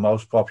one of the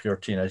most popular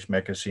teenage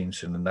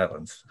magazines in the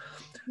Netherlands.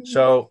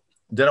 So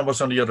then I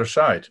was on the other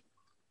side,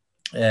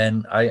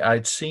 and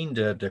I'd seen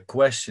the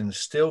questions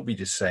still be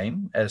the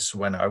same as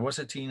when I was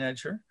a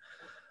teenager,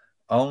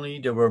 only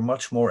they were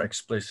much more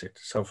explicit.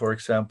 So for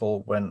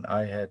example, when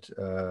I had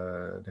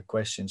the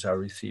questions I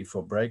received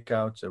for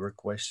Breakout, there were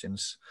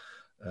questions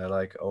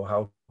like, oh,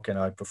 how can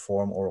I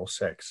perform oral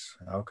sex?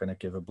 How can I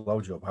give a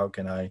blowjob? How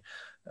can I,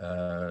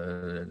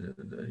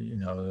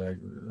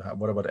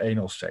 what about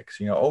anal sex?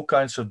 All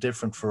kinds of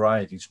different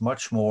varieties,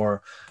 much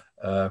more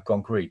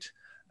concrete.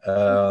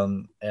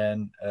 And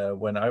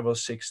when I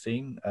was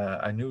 16,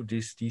 I knew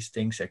these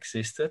things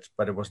existed,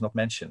 but it was not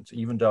mentioned,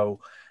 even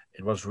though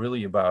it was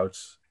really about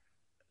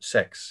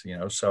sex,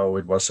 so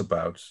it was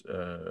about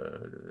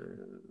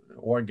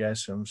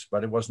orgasms,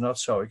 but it was not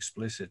so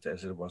explicit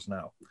as it was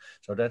now.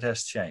 So that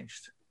has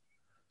changed.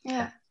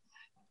 Yeah.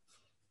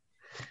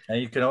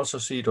 And you can also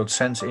see it on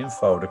Sense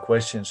Info, the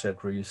questions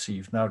that we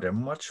receive now, they're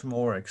much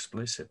more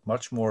explicit,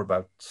 much more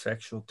about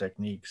sexual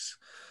techniques.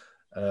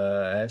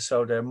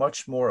 So they're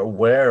much more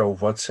aware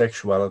of what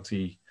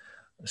sexuality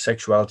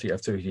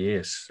activity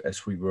is,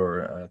 as we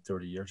were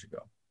 30 years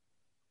ago.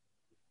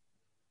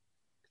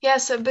 Yeah,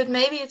 but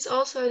maybe it's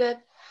also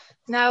that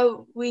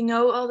now we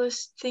know all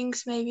those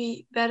things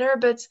maybe better,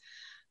 but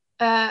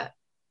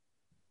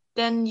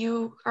then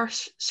you are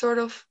sort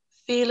of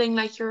feeling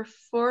like you're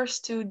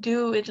forced to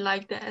do it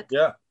like that.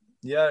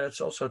 Yeah, that's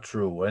also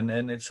true,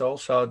 and it's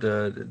also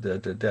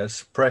the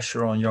there's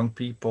pressure on young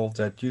people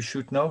that you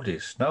should know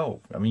this. No,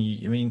 I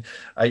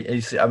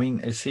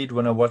see it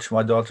when I watch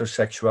my daughter's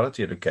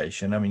sexuality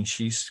education. I mean,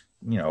 she's,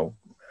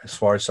 as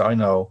far as I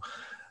know,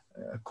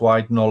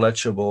 quite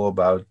knowledgeable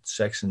about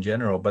sex in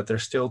general, but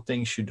there's still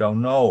things you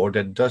don't know, or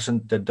that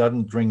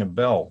doesn't ring a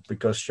bell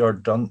because you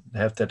don't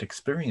have that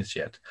experience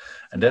yet.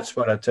 And that's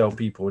what I tell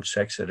people with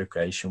sex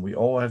education. We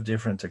all have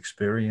different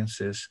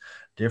experiences,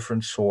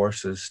 different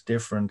sources,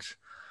 different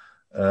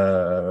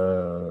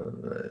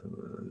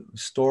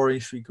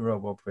stories we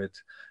grew up with.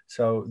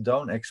 So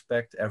don't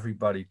expect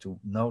everybody to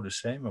know the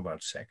same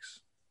about sex.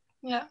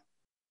 Yeah.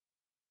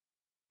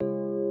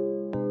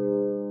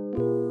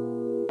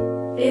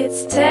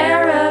 It's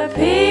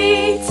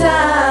therapy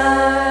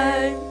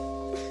time.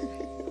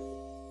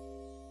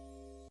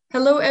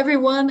 Hello,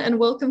 everyone, and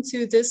welcome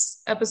to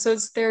this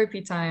episode's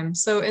Therapy Time.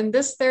 So in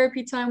this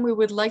Therapy Time, we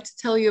would like to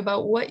tell you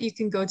about what you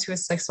can go to a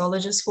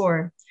sexologist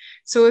for.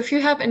 So if you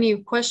have any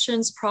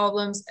questions,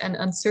 problems, and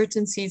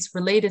uncertainties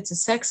related to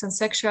sex and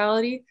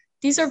sexuality,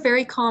 these are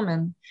very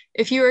common.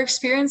 If you are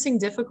experiencing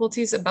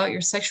difficulties about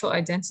your sexual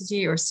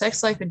identity or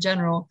sex life in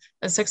general,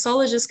 a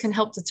sexologist can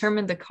help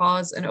determine the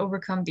cause and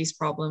overcome these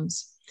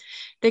problems.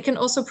 They can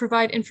also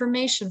provide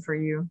information for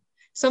you.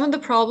 Some of the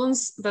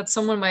problems that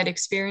someone might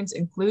experience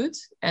include,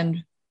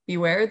 and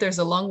beware, there's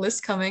a long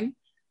list coming,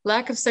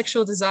 lack of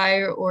sexual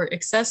desire or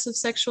excessive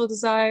sexual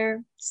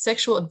desire,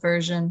 sexual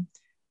aversion,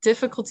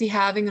 difficulty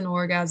having an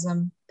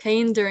orgasm,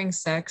 pain during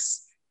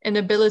sex,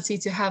 inability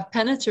to have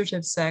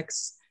penetrative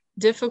sex,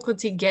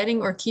 difficulty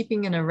getting or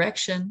keeping an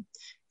erection,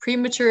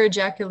 premature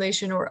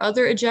ejaculation or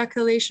other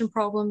ejaculation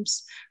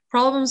problems,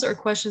 problems or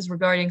questions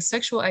regarding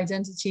sexual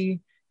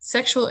identity,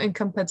 sexual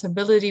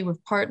incompatibility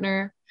with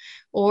partner,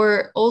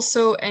 or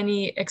also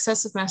any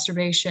excessive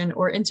masturbation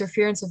or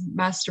interference of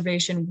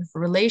masturbation with a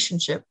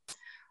relationship.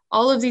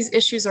 All of these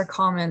issues are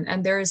common,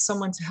 and there is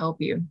someone to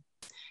help you.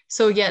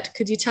 So, Jet,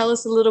 could you tell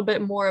us a little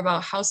bit more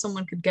about how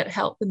someone could get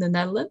help in the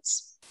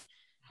Netherlands?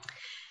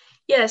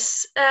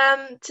 Yes,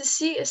 to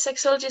see a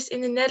sexologist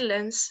in the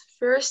Netherlands,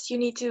 first you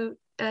need to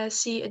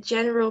see a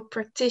general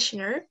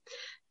practitioner.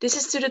 This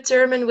is to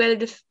determine whether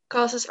the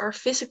causes are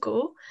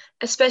physical,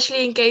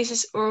 especially in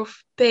cases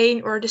of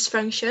pain or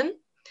dysfunction.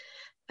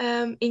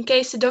 In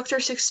case the doctor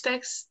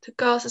suspects the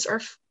causes are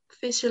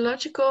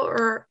physiological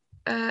or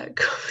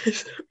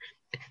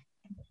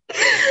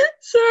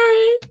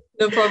sorry.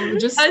 No problem.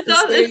 I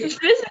thought if it's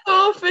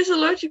physical,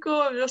 physiological,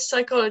 or just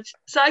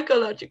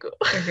psychological.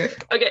 Okay.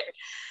 Okay.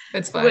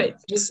 It's fine. Wait.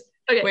 Just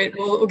okay. Wait.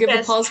 We'll give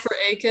a pause for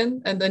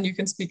Aiken, and then you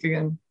can speak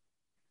again.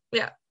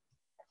 Yeah.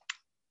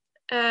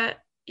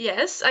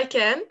 Yes, I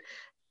can.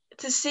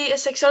 To see a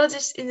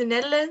sexologist in the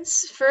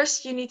Netherlands,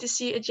 first you need to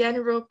see a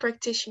general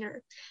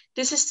practitioner.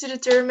 This is to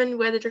determine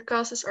whether the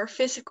causes are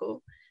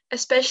physical,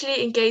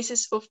 especially in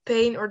cases of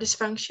pain or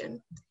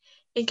dysfunction.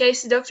 In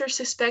case the doctor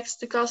suspects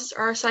the causes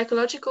are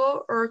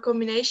psychological or a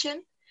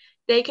combination,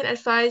 they can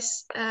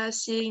advise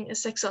seeing a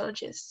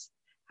sexologist.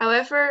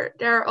 However,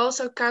 there are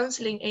also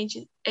counseling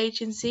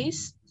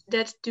agencies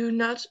that do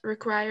not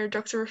require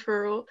doctor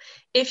referral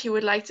if you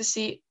would like to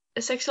see a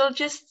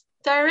sexologist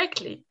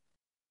directly.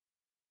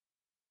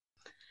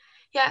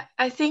 Yeah,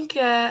 I think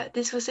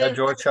this was it.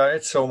 Georgia,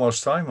 it's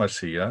almost time, I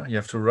see. You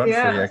have to run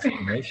for your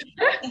explanation.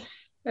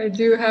 I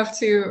do have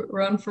to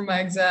run for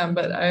my exam,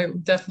 but I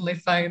definitely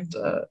find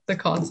the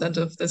content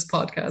of this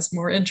podcast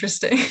more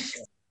interesting.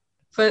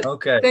 But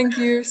Thank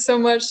you so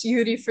much,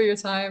 Yuri, for your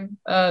time.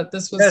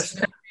 This was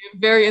a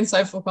very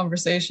insightful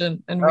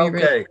conversation, and we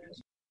really.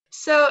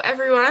 So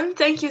everyone,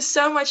 thank you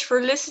so much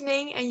for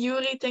listening, and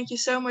Yuri, thank you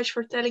so much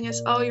for telling us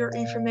all your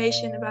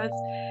information about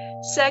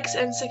sex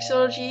and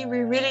sexology. We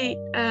really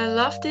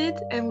loved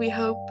it, and we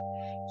hope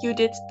you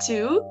did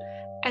too.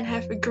 And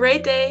have a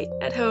great day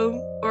at home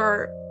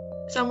or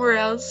somewhere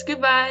else.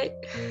 Goodbye.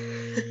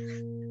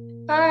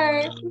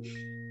 Bye.